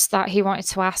forced that he wanted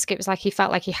to ask. It was like he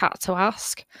felt like he had to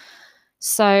ask.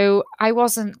 So I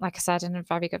wasn't, like I said, in a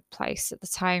very good place at the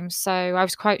time. So I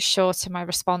was quite short in my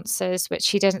responses, which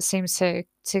he didn't seem to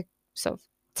sort of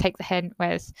take the hint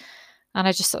with. And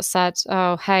I just sort of said,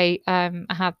 "Oh, hey, I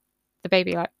had the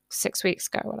baby like 6 weeks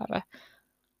ago, whatever."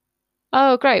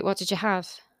 "Oh, great. What did you have?"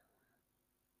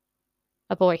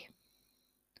 "A boy."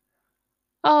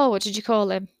 "Oh, what did you call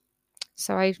him?"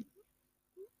 So I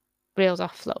reeled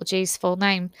off little G's full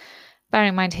name, bearing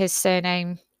in mind his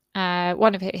surname.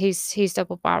 One of it, he's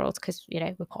double barreled because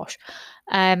we're posh.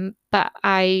 But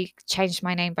I changed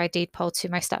my name by deed poll to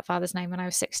my stepfather's name when I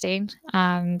was 16,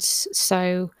 and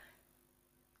so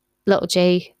little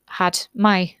G had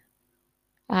my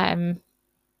um,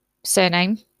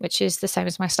 surname, which is the same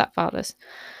as my stepfather's.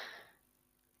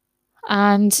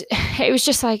 And it was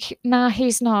just like, nah,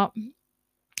 he's not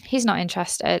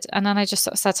interested. And then I just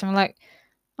sort of said to him, like,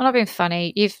 I'm not being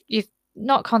funny. You've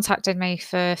not contacted me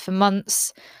for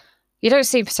months. You don't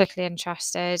seem particularly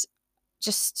interested.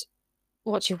 Just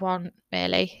what do you want,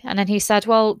 really? And then he said,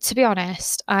 well, to be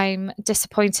honest, I'm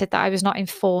disappointed that I was not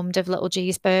informed of little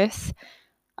G's birth.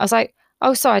 I was like,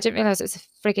 oh, sorry, I didn't realize it was a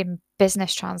frigging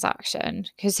business transaction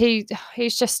because he's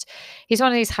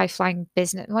one of these high flying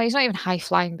business. Well, he's not even high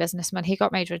flying businessman. He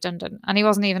got made redundant, and he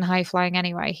wasn't even high flying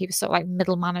anyway. He was sort of like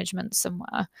middle management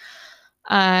somewhere.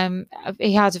 Um,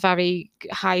 he had very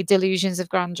high delusions of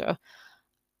grandeur,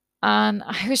 and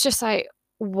I was just like,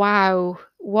 wow,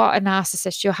 what a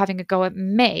narcissist! You're having a go at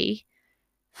me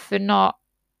for not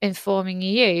informing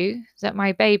you that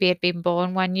my baby had been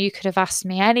born when you could have asked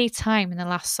me any time in the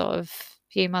last sort of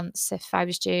few months if I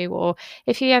was due or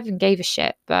if you even gave a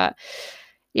shit. But,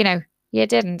 you know, you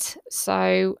didn't.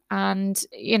 So, and,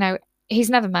 he's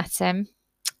never met him.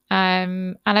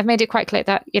 And I've made it quite clear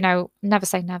that, never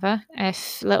say never.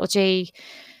 If little G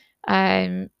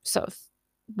sort of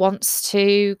wants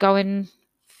to go and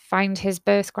find his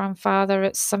birth grandfather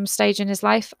at some stage in his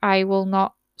life, I will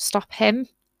not stop him.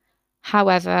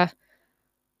 However,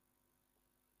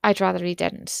 I'd rather he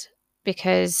didn't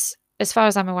because, as far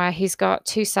as I'm aware, he's got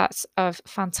two sets of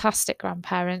fantastic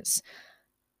grandparents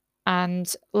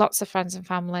and lots of friends and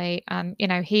family. And,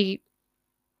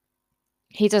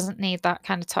 he doesn't need that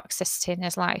kind of toxicity in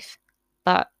his life.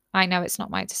 But I know it's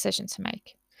not my decision to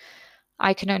make.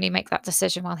 I can only make that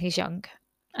decision while he's young.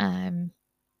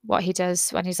 What he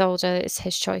does when he's older is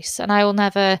his choice. And I will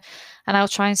never, and I'll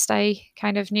try and stay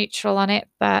kind of neutral on it.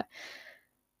 But,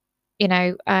 you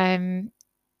know,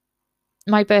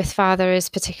 my birth father is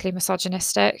particularly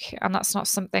misogynistic, and that's not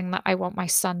something that I want my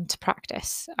son to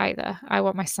practice either. I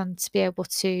want my son to be able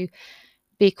to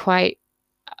be quite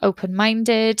open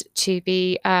minded, to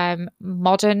be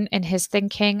modern in his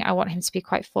thinking. I want him to be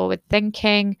quite forward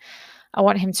thinking. I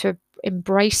want him to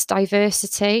embrace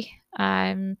diversity.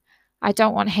 I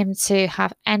don't want him to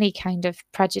have any kind of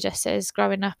prejudices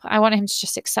growing up. I want him to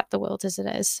just accept the world as it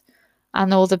is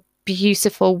and all the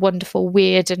beautiful, wonderful,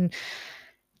 weird, and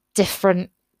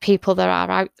different people there are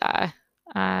out there.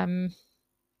 And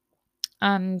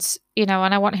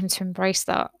I want him to embrace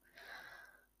that.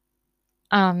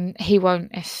 He won't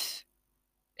if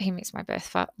he meets my birth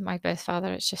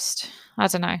father. It's just, I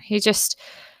don't know. He just,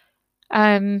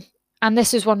 and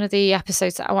this was one of the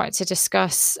episodes that I wanted to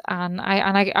discuss, and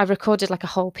I recorded like a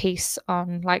whole piece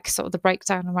on like sort of the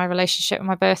breakdown of my relationship with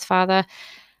my birth father,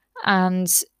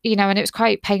 and and it was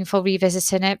quite painful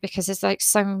revisiting it because there's like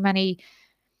so many.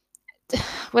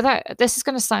 Without, this is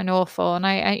going to sound awful, and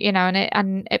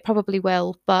and it probably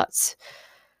will, but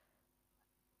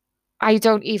I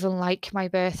don't even like my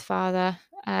birth father.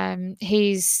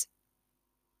 He's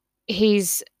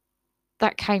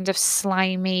that kind of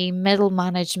slimy middle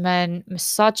management,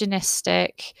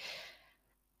 misogynistic.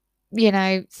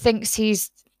 Thinks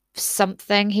he's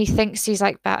something. He thinks he's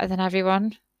like better than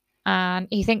everyone, and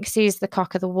he thinks he's the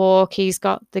cock of the walk. He's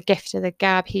got the gift of the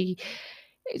gab. He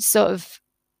sort of,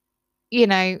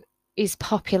 he's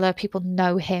popular. People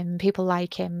know him. People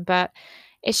like him, but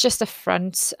it's just a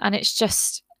front, and it's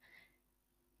just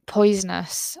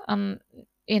poisonous, and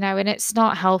and it's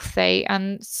not healthy.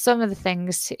 And some of the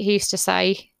things he used to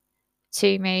say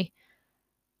to me,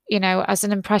 as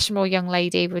an impressionable young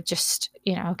lady, would just,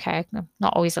 okay, I'm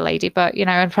not always a lady, but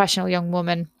impressionable young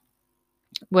woman,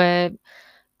 were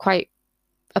quite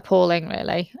appalling,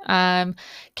 really.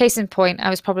 Case in point, I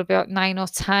was probably about 9 or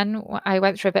 10. I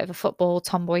went through a bit of a football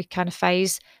tomboy kind of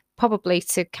phase, probably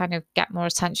to kind of get more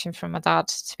attention from my dad,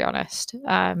 to be honest,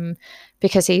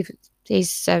 because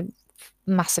he's a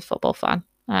massive football fan.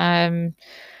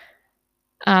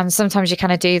 And sometimes you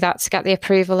kind of do that to get the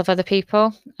approval of other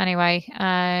people. Anyway,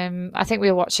 I think we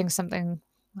were watching something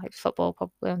like football,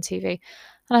 probably on TV.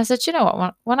 And I said, you know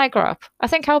what? When I grow up, I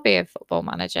think I'll be a football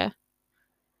manager.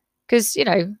 Because,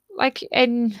 like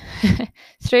in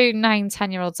through 9,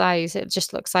 10-year-olds' eyes, it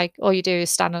just looks like all you do is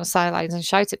stand on the sidelines and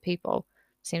shout at people.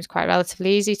 Seems quite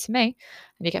relatively easy to me.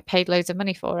 And you get paid loads of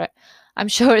money for it. I'm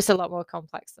sure it's a lot more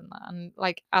complex than that. And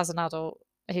like as an adult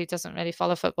who doesn't really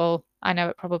follow football, I know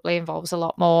it probably involves a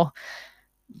lot more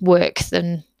work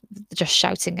than just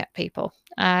shouting at people.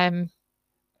 And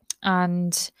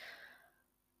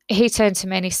he turned to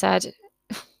me and he said,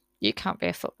 "You can't be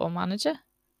a football manager."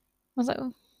 I was like,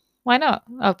 well, why not?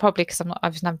 Oh, probably because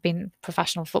I've never been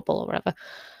professional football or whatever.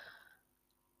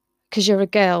 Because you're a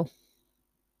girl.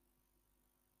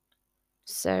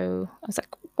 So I was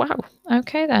like, wow,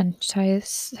 okay then. Try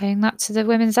saying that to the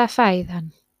women's FA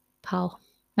then, pal.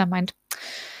 Never mind.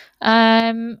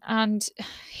 And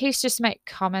he used to just make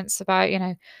comments about,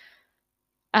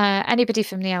 anybody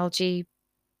from the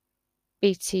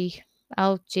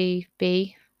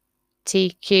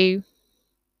LGBTQ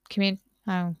community.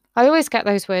 Oh, I always get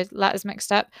those letters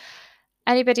mixed up.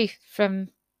 Anybody from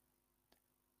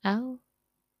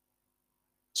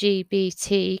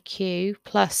LGBTQ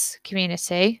plus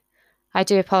community. I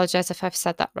do apologize if I've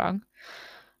said that wrong.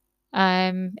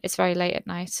 It's very late at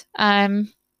night.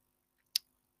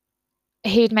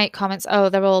 He'd make comments, oh,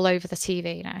 they're all over the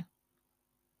TV now.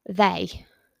 They,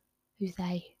 who's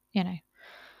they,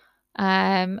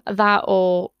 that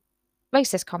or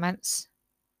racist comments,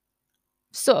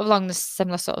 sort of along the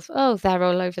similar sort of, oh, they're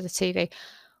all over the TV.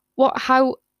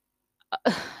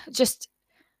 Just,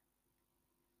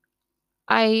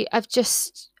 I've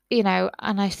just,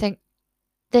 and I think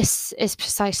this is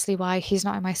precisely why he's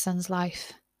not in my son's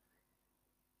life.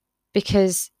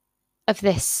 Because of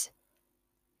this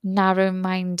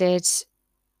narrow-minded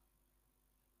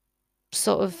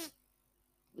sort of,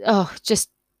 just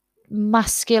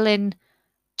masculine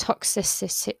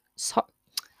toxicity.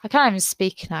 I can't even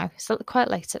speak now. It's quite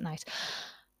late at night.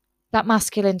 That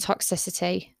masculine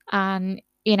toxicity. And,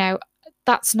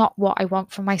 that's not what I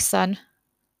want from my son.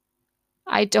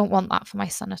 I don't want that for my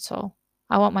son at all.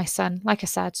 I want my son, like I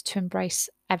said, to embrace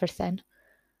everything.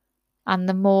 And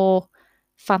the more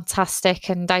fantastic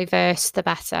and diverse, the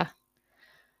better.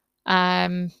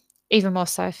 Even more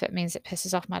so if it means it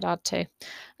pisses off my dad too.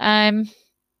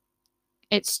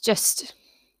 It's just,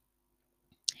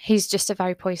 he's just a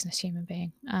very poisonous human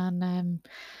being. And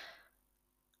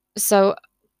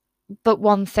but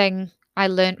one thing I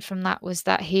learned from that was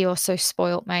that he also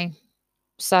spoilt me.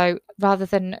 So rather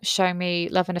than showing me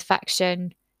love and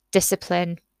affection,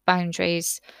 discipline,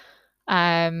 boundaries,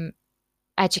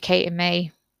 educating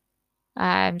me,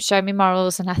 showing me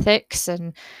morals and ethics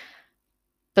and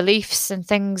beliefs and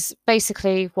things,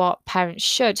 basically what parents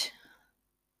should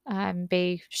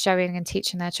be showing and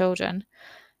teaching their children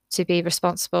to be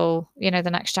responsible, the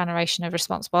next generation of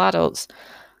responsible adults.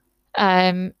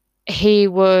 He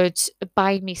would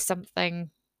buy me something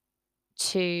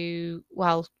to,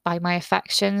 well, buy my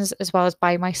affections as well as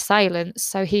buy my silence,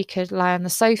 so he could lie on the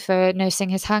sofa nursing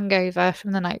his hangover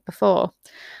from the night before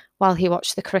while he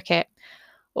watched the cricket,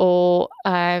 or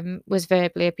was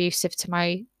verbally abusive to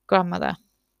my grandmother.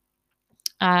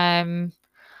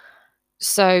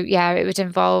 So yeah, it would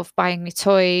involve buying me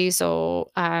toys or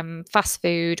fast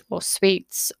food or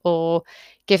sweets, or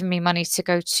giving me money to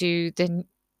go to the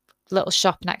little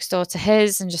shop next door to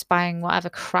his and just buying whatever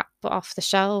crap off the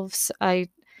shelves.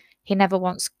 He never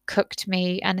once cooked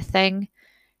me anything.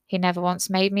 He never once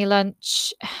made me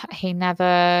lunch. He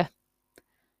never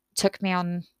took me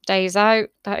on days out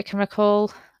that I can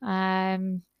recall. I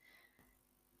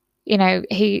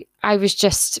was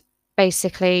just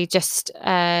basically just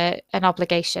an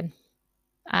obligation.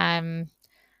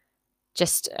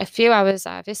 Just a few hours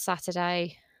out of his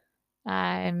Saturday,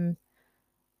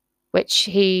 which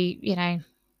he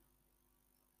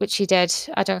did.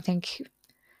 I don't think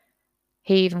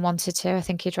he even wanted to. I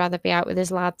think he'd rather be out with his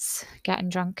lads, getting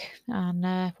drunk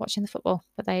and watching the football.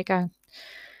 But there you go.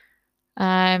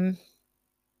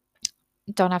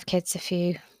 Don't have kids if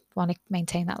you want to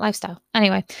maintain that lifestyle.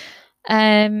 Anyway,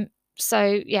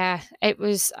 so yeah, it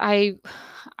was I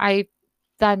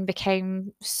then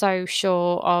became so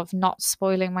sure of not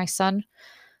spoiling my son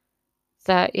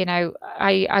that,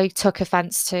 I took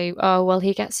offense to, oh, well,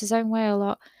 he gets his own way a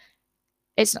lot.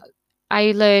 It's not,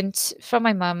 I learned from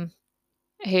my mum,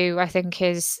 who I think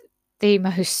is the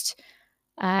most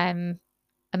um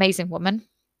amazing woman.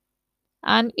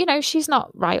 And, she's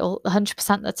not right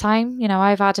 100% of the time.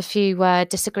 I've had a few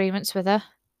disagreements with her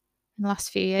in the last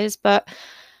few years, but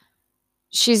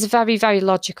she's very, very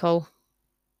logical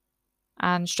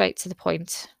and straight to the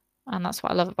point. And that's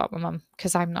what I love about my mum,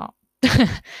 because I'm not.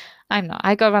 I'm not.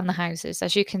 I go around the houses,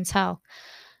 as you can tell.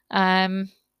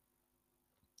 Um,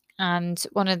 and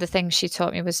one of the things she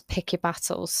taught me was pick your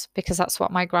battles, because that's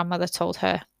what my grandmother told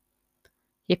her.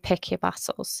 You pick your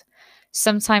battles.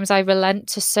 Sometimes I relent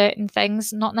to certain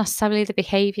things, not necessarily the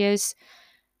behaviors,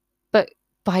 but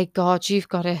by God, you've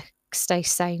got to stay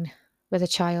sane with a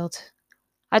child.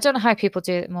 I don't know how people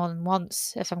do it more than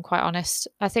once, if I'm quite honest.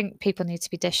 I think people need to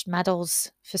be dished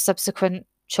medals for subsequent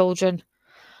children.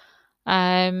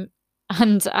 Um,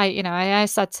 and I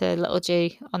said to little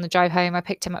G on the drive home, I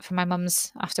picked him up from my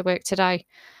mum's after work today.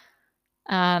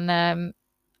 And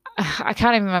I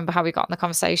can't even remember how we got in the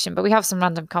conversation, but we have some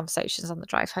random conversations on the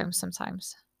drive home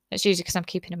sometimes. It's usually because I'm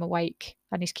keeping him awake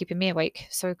and he's keeping me awake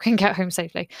so we can get home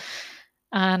safely.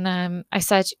 And I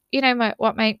said,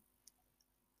 what, mate?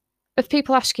 If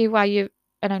people ask you why you're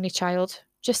an only child,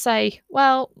 just say,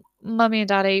 well, mummy and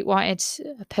daddy wanted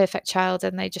a perfect child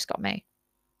and they just got me.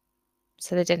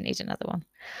 So they didn't need another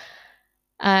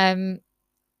one.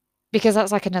 Because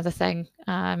that's like another thing.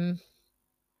 I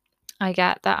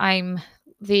get that I'm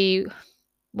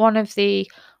one of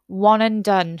the one and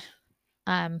done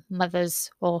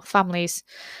mothers or families.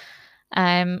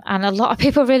 And a lot of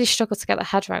people really struggle to get their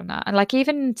head around that. And like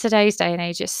even in today's day and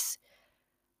age,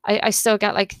 I still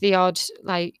get like the odd,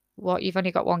 like, what, you've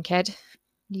only got one kid?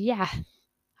 Yeah,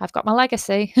 I've got my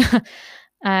legacy.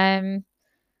 I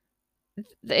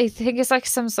think it's like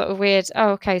some sort of weird,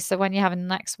 oh, okay, so when you're having the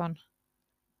next one?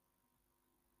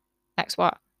 Next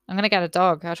what? I'm going to get a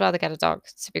dog. I'd rather get a dog,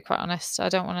 to be quite honest. I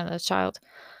don't want another child.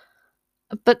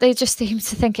 But they just seem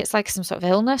to think it's like some sort of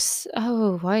illness.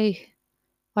 Oh, why?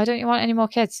 Why don't you want any more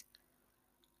kids?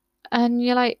 And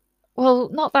you're like, well,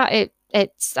 not that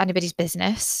it's anybody's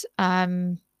business,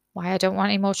 why I don't want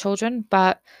any more children,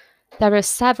 but there are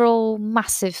several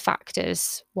massive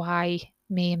factors why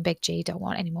me and Big G don't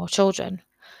want any more children.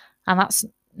 And that's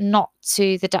not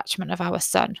to the detriment of our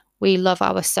son. We love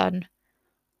our son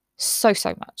so,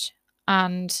 so much.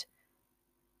 And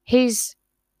he's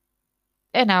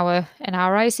in our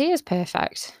eyes, he is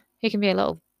perfect. He can be a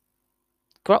little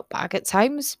grot bag at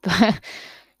times, but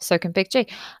so can Big G.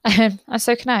 And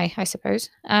so can I suppose.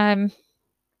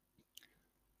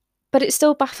 But it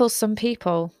still baffles some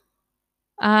people.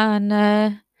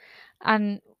 And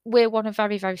we're one of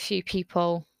very, very few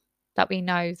people that we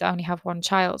know that only have one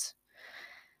child.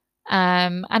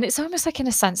 And it's almost like, in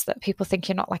a sense, that people think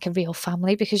you're not like a real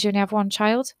family because you only have one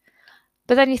child.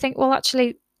 But then you think, well,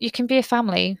 actually, you can be a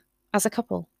family as a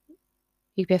couple.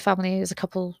 You can be a family as a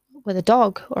couple with a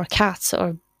dog or a cat or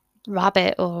a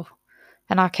rabbit or,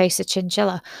 in our case, a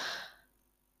chinchilla.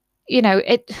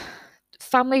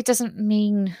 Family doesn't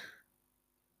mean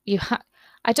you have.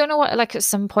 I don't know what, like, at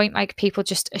some point, like, people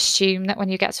just assume that when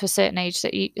you get to a certain age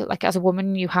that you, like, as a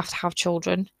woman, you have to have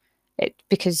children,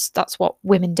 because that's what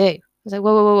women do. I was like,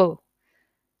 whoa, whoa, whoa, whoa.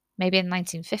 Maybe in the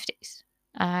 1950s.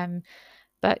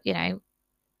 But,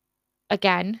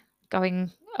 again,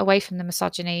 going away from the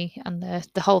misogyny and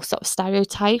the whole sort of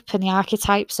stereotype and the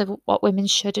archetypes of what women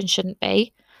should and shouldn't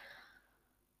be.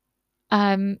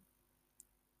 10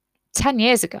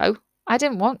 years ago, I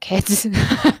didn't want kids.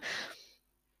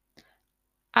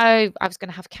 I was going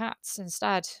to have cats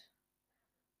instead.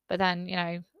 But then,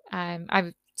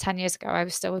 10 years ago, I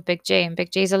was still with Big G, and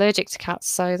Big G's allergic to cats.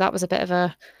 So that was a bit of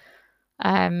a,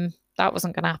 that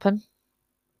wasn't going to happen.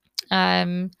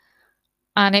 And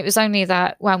it was only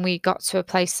that when we got to a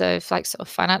place of like sort of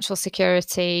financial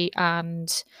security,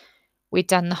 and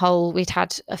we'd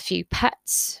had a few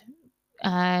pets.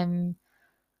 So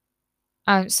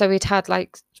we'd had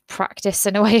like practice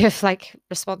in a way of like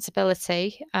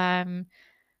responsibility.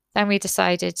 Then we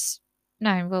decided,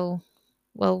 no,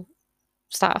 we'll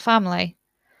start a family.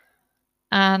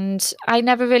 And I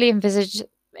never really envisaged,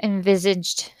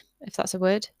 if that's a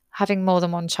word, having more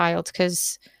than one child,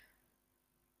 because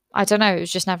I don't know, it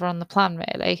was just never on the plan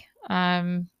really.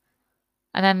 And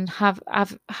then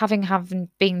having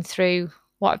been through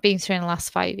what I've been through in the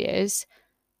last 5 years,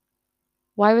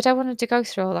 why would I want to go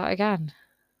through all that again?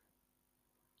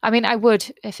 I mean, I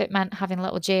would if it meant having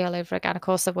little G all over again. Of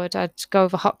course, I would. I'd go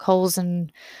over hot coals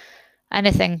and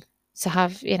anything to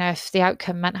have, if the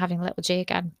outcome meant having little G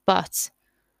again. But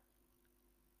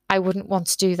I wouldn't want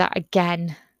to do that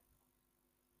again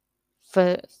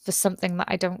for something that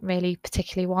I don't really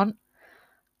particularly want.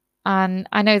 And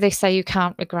I know they say you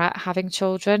can't regret having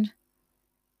children,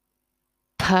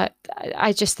 but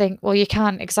I just think, well, you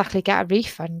can't exactly get a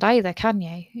refund either, can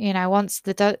you? Once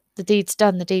the deed's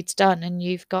done, the deed's done, and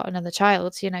you've got another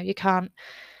child. You can't.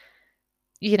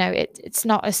 It's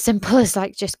not as simple as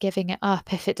like just giving it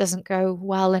up if it doesn't go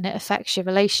well and it affects your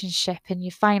relationship and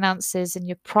your finances and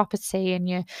your property and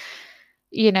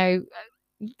you know,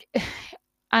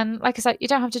 and like I said, you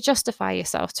don't have to justify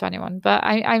yourself to anyone, but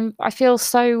I feel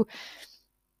so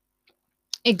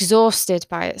exhausted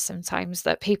by it sometimes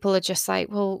that people are just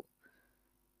like, well,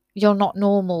 you're not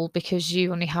normal because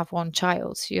you only have one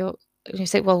child. You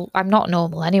say, well, I'm not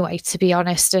normal anyway, to be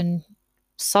honest, and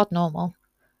sod normal.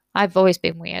 I've always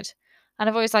been weird, and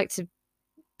I've always liked to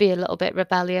be a little bit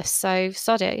rebellious. So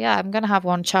sod it. Yeah, I'm going to have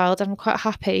one child. I'm quite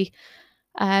happy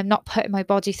not putting my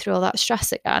body through all that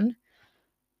stress again.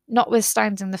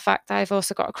 Notwithstanding the fact that I've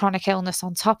also got a chronic illness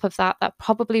on top of that, that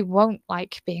probably won't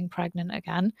like being pregnant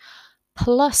again.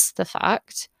 Plus the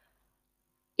fact,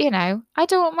 I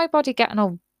don't want my body getting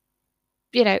all,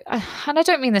 and I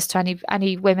don't mean this to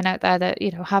any women out there that,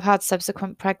 have had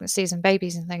subsequent pregnancies and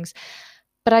babies and things,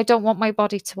 but I don't want my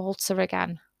body to alter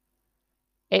again.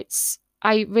 I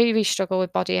really, really struggle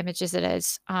with body image as it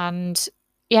is. And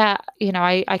yeah,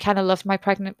 I kind of loved my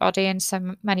pregnant body in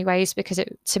so many ways because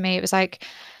to me, it was like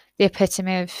the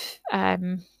epitome of,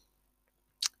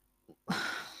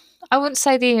 I wouldn't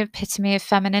say the epitome of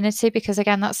femininity because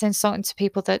again, that's insulting to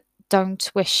people that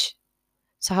don't wish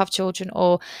to have children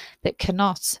or that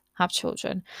cannot have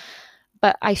children.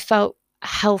 But I felt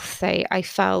healthy, I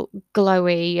felt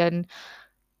glowy,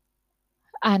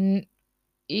 and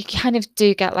you kind of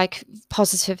do get like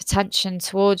positive attention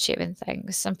towards you and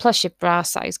things. And plus your bra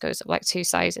size goes up like 2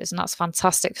 sizes, and that's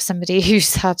fantastic for somebody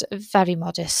who's had very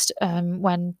modest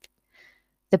when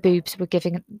the boobs were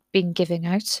being given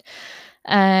out.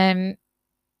 But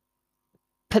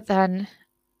then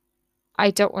I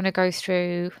don't want to go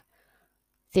through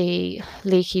the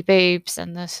leaky boobs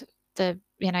and the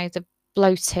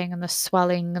bloating and the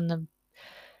swelling and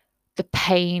the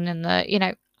pain and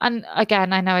and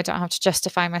again, I know I don't have to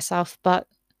justify myself, but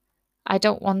I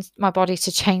don't want my body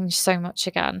to change so much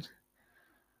again.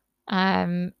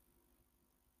 And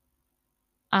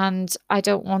I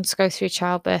don't want to go through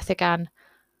childbirth again.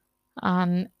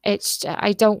 And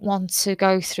I don't want to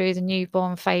go through the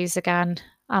newborn phase again.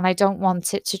 And I don't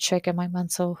want it to trigger my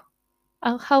mental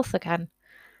health again.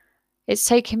 It's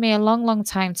taken me a long, long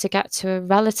time to get to a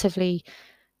relatively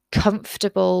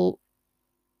comfortable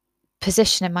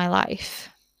position in my life.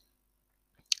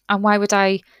 And why would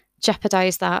I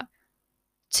jeopardize that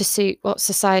to suit what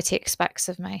society expects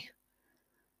of me?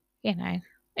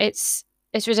 It's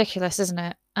ridiculous, isn't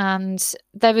it? And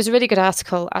there was a really good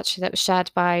article actually that was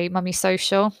shared by Mummy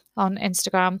Social on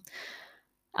Instagram,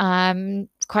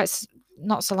 quite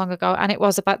not so long ago, and it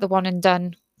was about the one and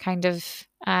done kind of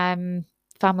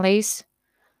families.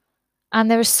 And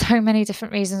there are so many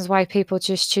different reasons why people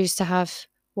just choose to have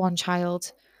one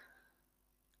child.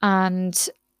 And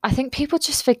I think people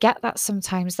just forget that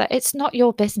sometimes, that it's not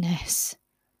your business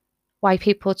why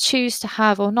people choose to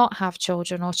have or not have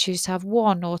children, or choose to have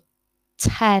one or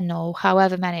 10 or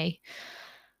however many.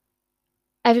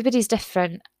 Everybody's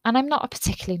different. And I'm not a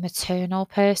particularly maternal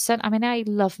person. I mean, I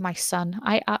love my son.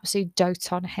 I absolutely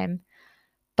dote on him.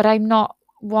 But I'm not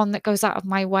one that goes out of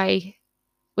my way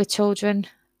with children.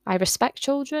 I respect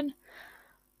children,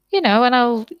 and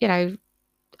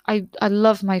I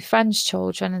love my friends'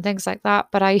 children and things like that.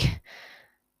 But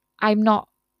I'm not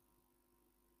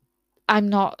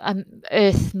an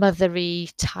earth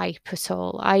mothery type at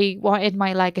all. I wanted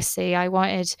my legacy. I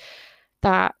wanted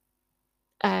that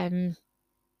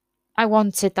I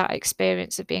wanted that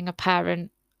experience of being a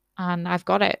parent, and I've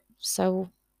got it. So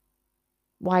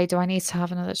why do I need to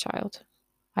have another child?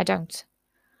 I don't.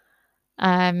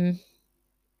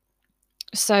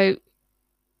 So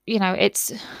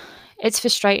it's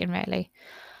frustrating really.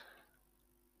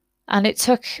 And it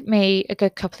took me a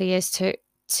good couple of years to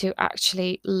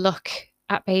actually look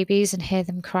at babies and hear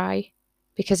them cry,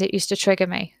 because it used to trigger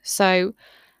me. So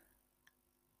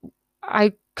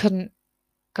I couldn't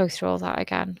go through all that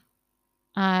again.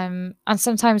 And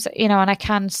sometimes, and I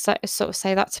can sort of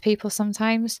say that to people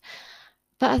sometimes,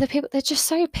 but other people, they're just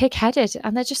so pig-headed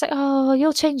and they're just like, oh,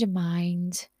 you'll change your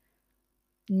mind.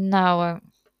 No, I won't.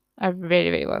 I really,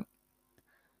 really won't.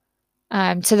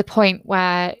 to the point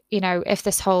where, if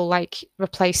this whole like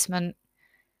replacement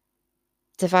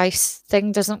device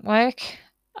thing doesn't work,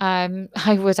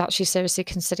 I would actually seriously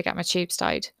consider getting my tubes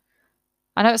tied.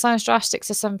 I know it sounds drastic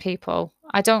to some people.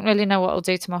 I don't really know what it'll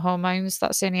do to my hormones.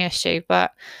 That's the only issue,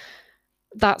 but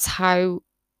that's how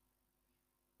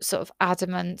sort of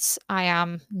adamant I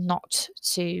am not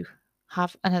to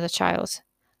have another child.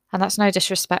 And that's no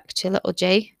disrespect to little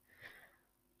G,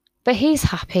 but he's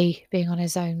happy being on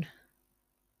his own.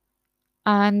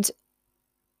 And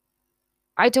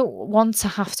I don't want to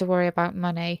have to worry about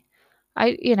money.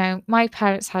 My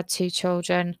parents had two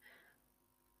children,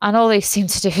 and all they seemed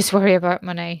to do is worry about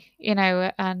money,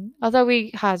 and although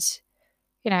we had,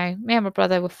 me and my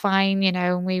brother were fine,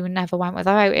 and we never went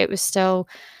without, it was still,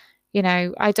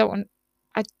 I don't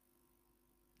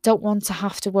want to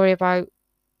have to worry about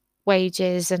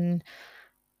wages and,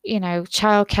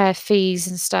 childcare fees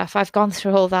and stuff. I've gone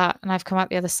through all that and I've come out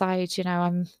the other side.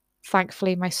 I'm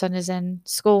thankfully my son is in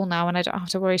school now and I don't have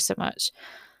to worry so much.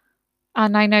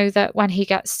 And I know that when he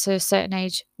gets to a certain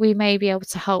age, we may be able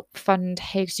to help fund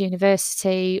his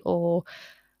university or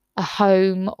a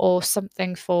home or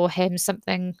something for him,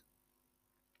 something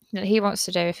that he wants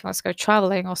to do. If he wants to go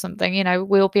traveling or something,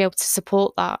 we'll be able to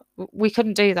support that. We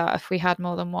couldn't do that if we had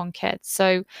more than one kid.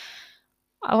 So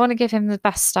I want to give him the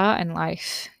best start in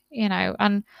life,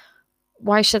 and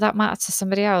why should that matter to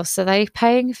somebody else? Are they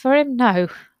paying for him? No,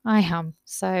 I am.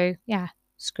 So yeah,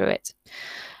 screw it.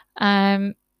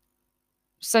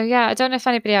 So yeah, I don't know if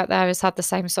anybody out there has had the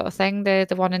same sort of thing, the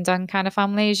one and done kind of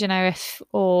families, if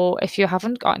you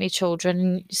haven't got any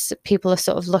children, people are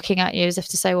sort of looking at you as if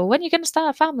to say, well, when are you going to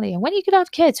start a family? And when are you going to have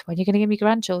kids? When are you going to give me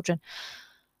grandchildren?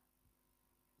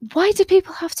 Why do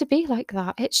people have to be like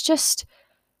that? It's just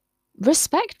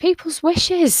respect people's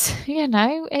wishes,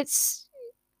 it's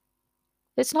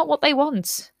not what they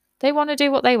want. They want to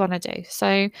do what they want to do.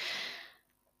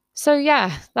 So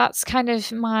yeah, that's kind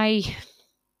of my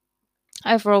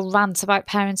overall rant about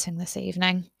parenting this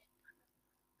evening.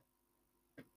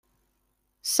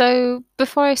 So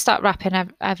before I start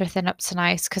wrapping everything up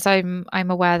tonight, because I'm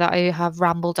aware that I have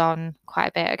rambled on quite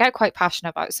a bit. I get quite passionate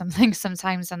about something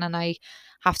sometimes, and then I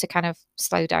have to kind of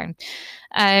slow down.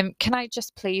 Can I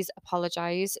just please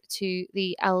apologise to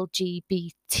the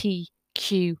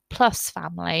LGBTQ plus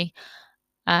family?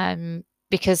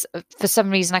 Because for some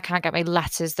reason I can't get my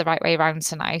letters the right way around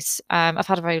tonight. I've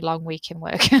had a very long week in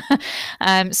work,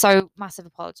 so massive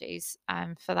apologies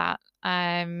for that.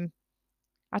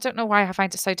 I don't know why I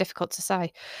find it so difficult to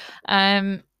say.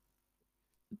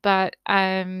 But like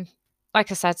I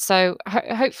said, so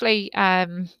hopefully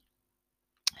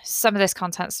some of this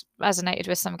content's resonated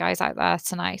with some guys out there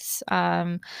tonight.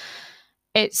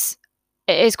 It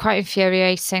is quite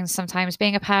infuriating sometimes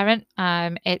being a parent.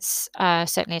 It's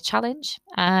certainly a challenge.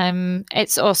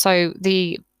 It's also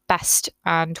the best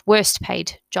and worst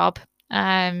paid job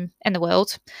in the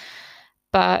world,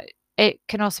 but it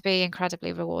can also be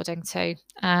incredibly rewarding too.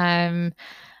 And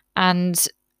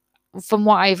from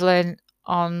what I've learned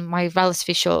on my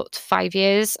relatively short 5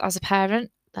 years as a parent,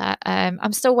 that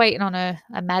I'm still waiting on a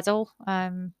medal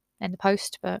in the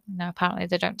post, but apparently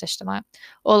they don't dish them out,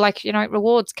 or like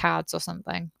rewards cards or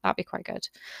something. That'd be quite good.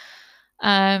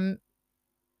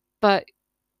 But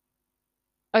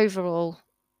overall,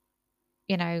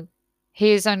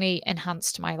 he has only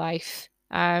enhanced my life.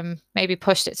 Maybe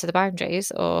pushed it to the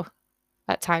boundaries or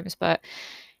at times, but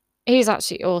he's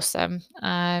actually awesome.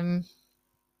 And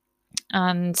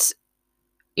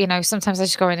sometimes I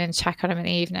just go in and check on him in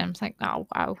the evening. I'm like, oh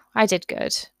wow, I did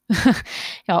good.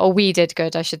 Or we did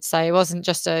good, I should say. It wasn't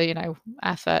just a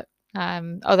effort.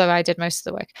 Although I did most of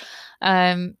the work.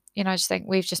 I just think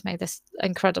we've just made this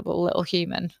incredible little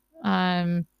human,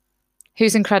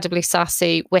 who's incredibly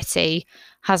sassy, witty,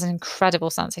 has an incredible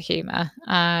sense of humor,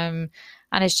 and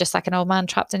is just like an old man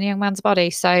trapped in a young man's body.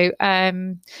 So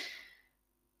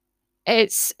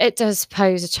it does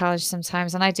pose a challenge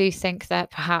sometimes, and I do think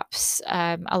that perhaps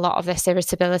a lot of this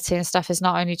irritability and stuff is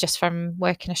not only just from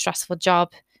working a stressful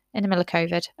job in the middle of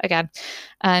COVID again,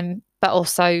 but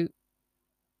also,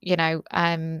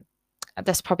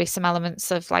 there's probably some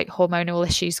elements of like hormonal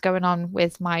issues going on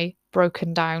with my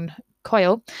broken down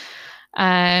coil.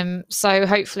 So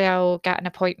hopefully I'll get an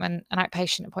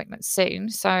outpatient appointment soon.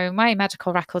 So my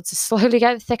medical records are slowly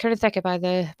getting thicker and thicker by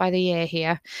the year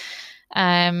here.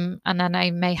 And then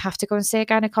I may have to go and see a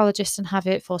gynecologist and have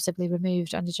it forcibly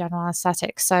removed under general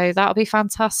anaesthetic. So that'll be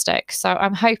fantastic. So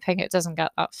I'm hoping it doesn't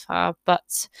get that far,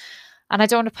 and I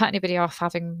don't want to put anybody off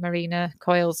having Mirena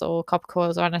coils or copper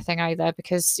coils or anything either,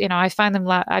 because I found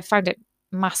it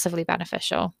massively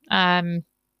beneficial.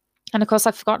 And of course,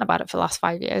 I've forgotten about it for the last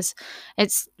 5 years.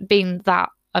 It's been that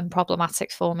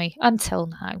unproblematic for me until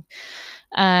now.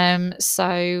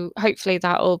 So hopefully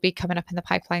that will be coming up in the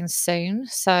pipeline soon.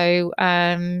 So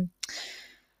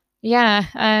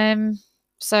yeah.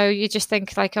 So you just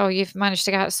think like, oh, you've managed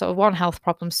to get sort of one health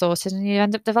problem sorted, and you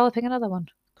end up developing another one.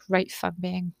 Great fun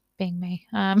being me.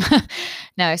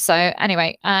 No. So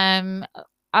anyway,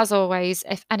 as always,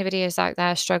 if anybody is out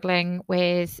there struggling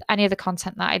with any of the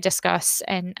content that I discuss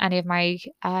in any of my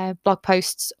blog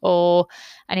posts or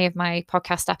any of my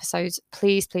podcast episodes,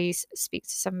 please speak to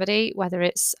somebody, whether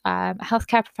it's a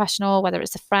healthcare professional, whether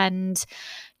it's a friend,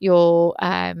 your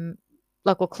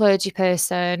local clergy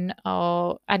person,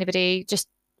 or anybody, just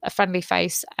a friendly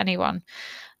face, anyone.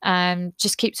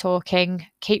 Just keep talking,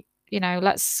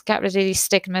 let's get rid of these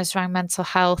stigmas around mental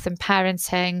health and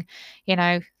parenting,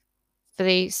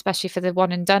 especially for the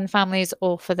one and done families,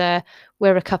 or for the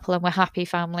we're a couple and we're happy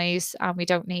families and we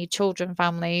don't need children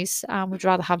families, and we'd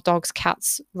rather have dogs,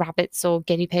 cats, rabbits, or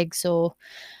guinea pigs, or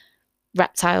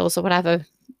reptiles, or whatever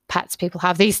pets people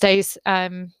have these days.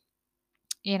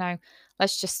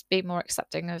 Let's just be more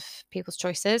accepting of people's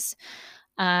choices,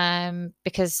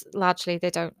 because largely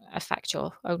they don't affect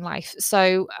your own life.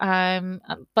 So,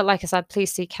 but like I said,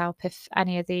 please seek help if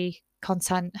any of the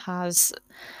content has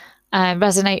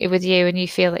resonated with you and you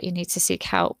feel that you need to seek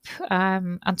help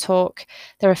and talk.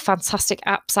 There are fantastic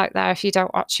apps out there if you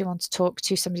don't actually want to talk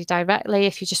to somebody directly,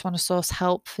 if you just want to source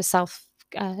help for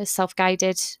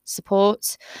self-guided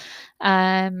support.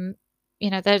 There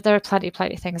are plenty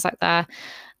of things like that.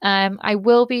 I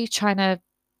will be trying to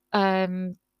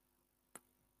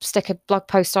stick a blog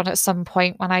post on at some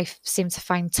point when I seem to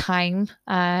find time.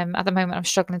 At the moment, I'm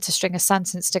struggling to string a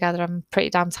sentence together. I'm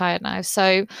pretty damn tired now.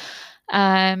 So,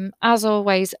 as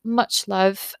always, much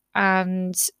love.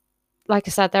 And like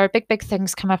I said, there are big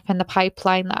things come up in the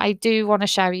pipeline that I do want to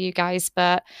share with you guys,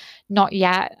 but not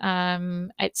yet.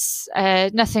 It's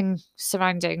nothing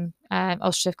surrounding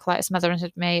ulcerative colitis,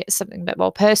 motherhood, me. It's something a bit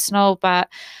more personal, but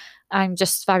I'm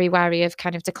just very wary of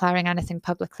kind of declaring anything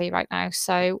publicly right now.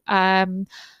 So,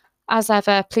 as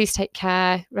ever, please take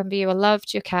care. Remember, you are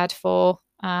loved, you're cared for,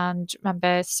 and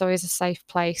remember, it's always a safe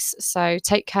place. So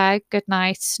take care. Good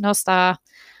night. No star,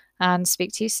 and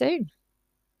speak to you soon.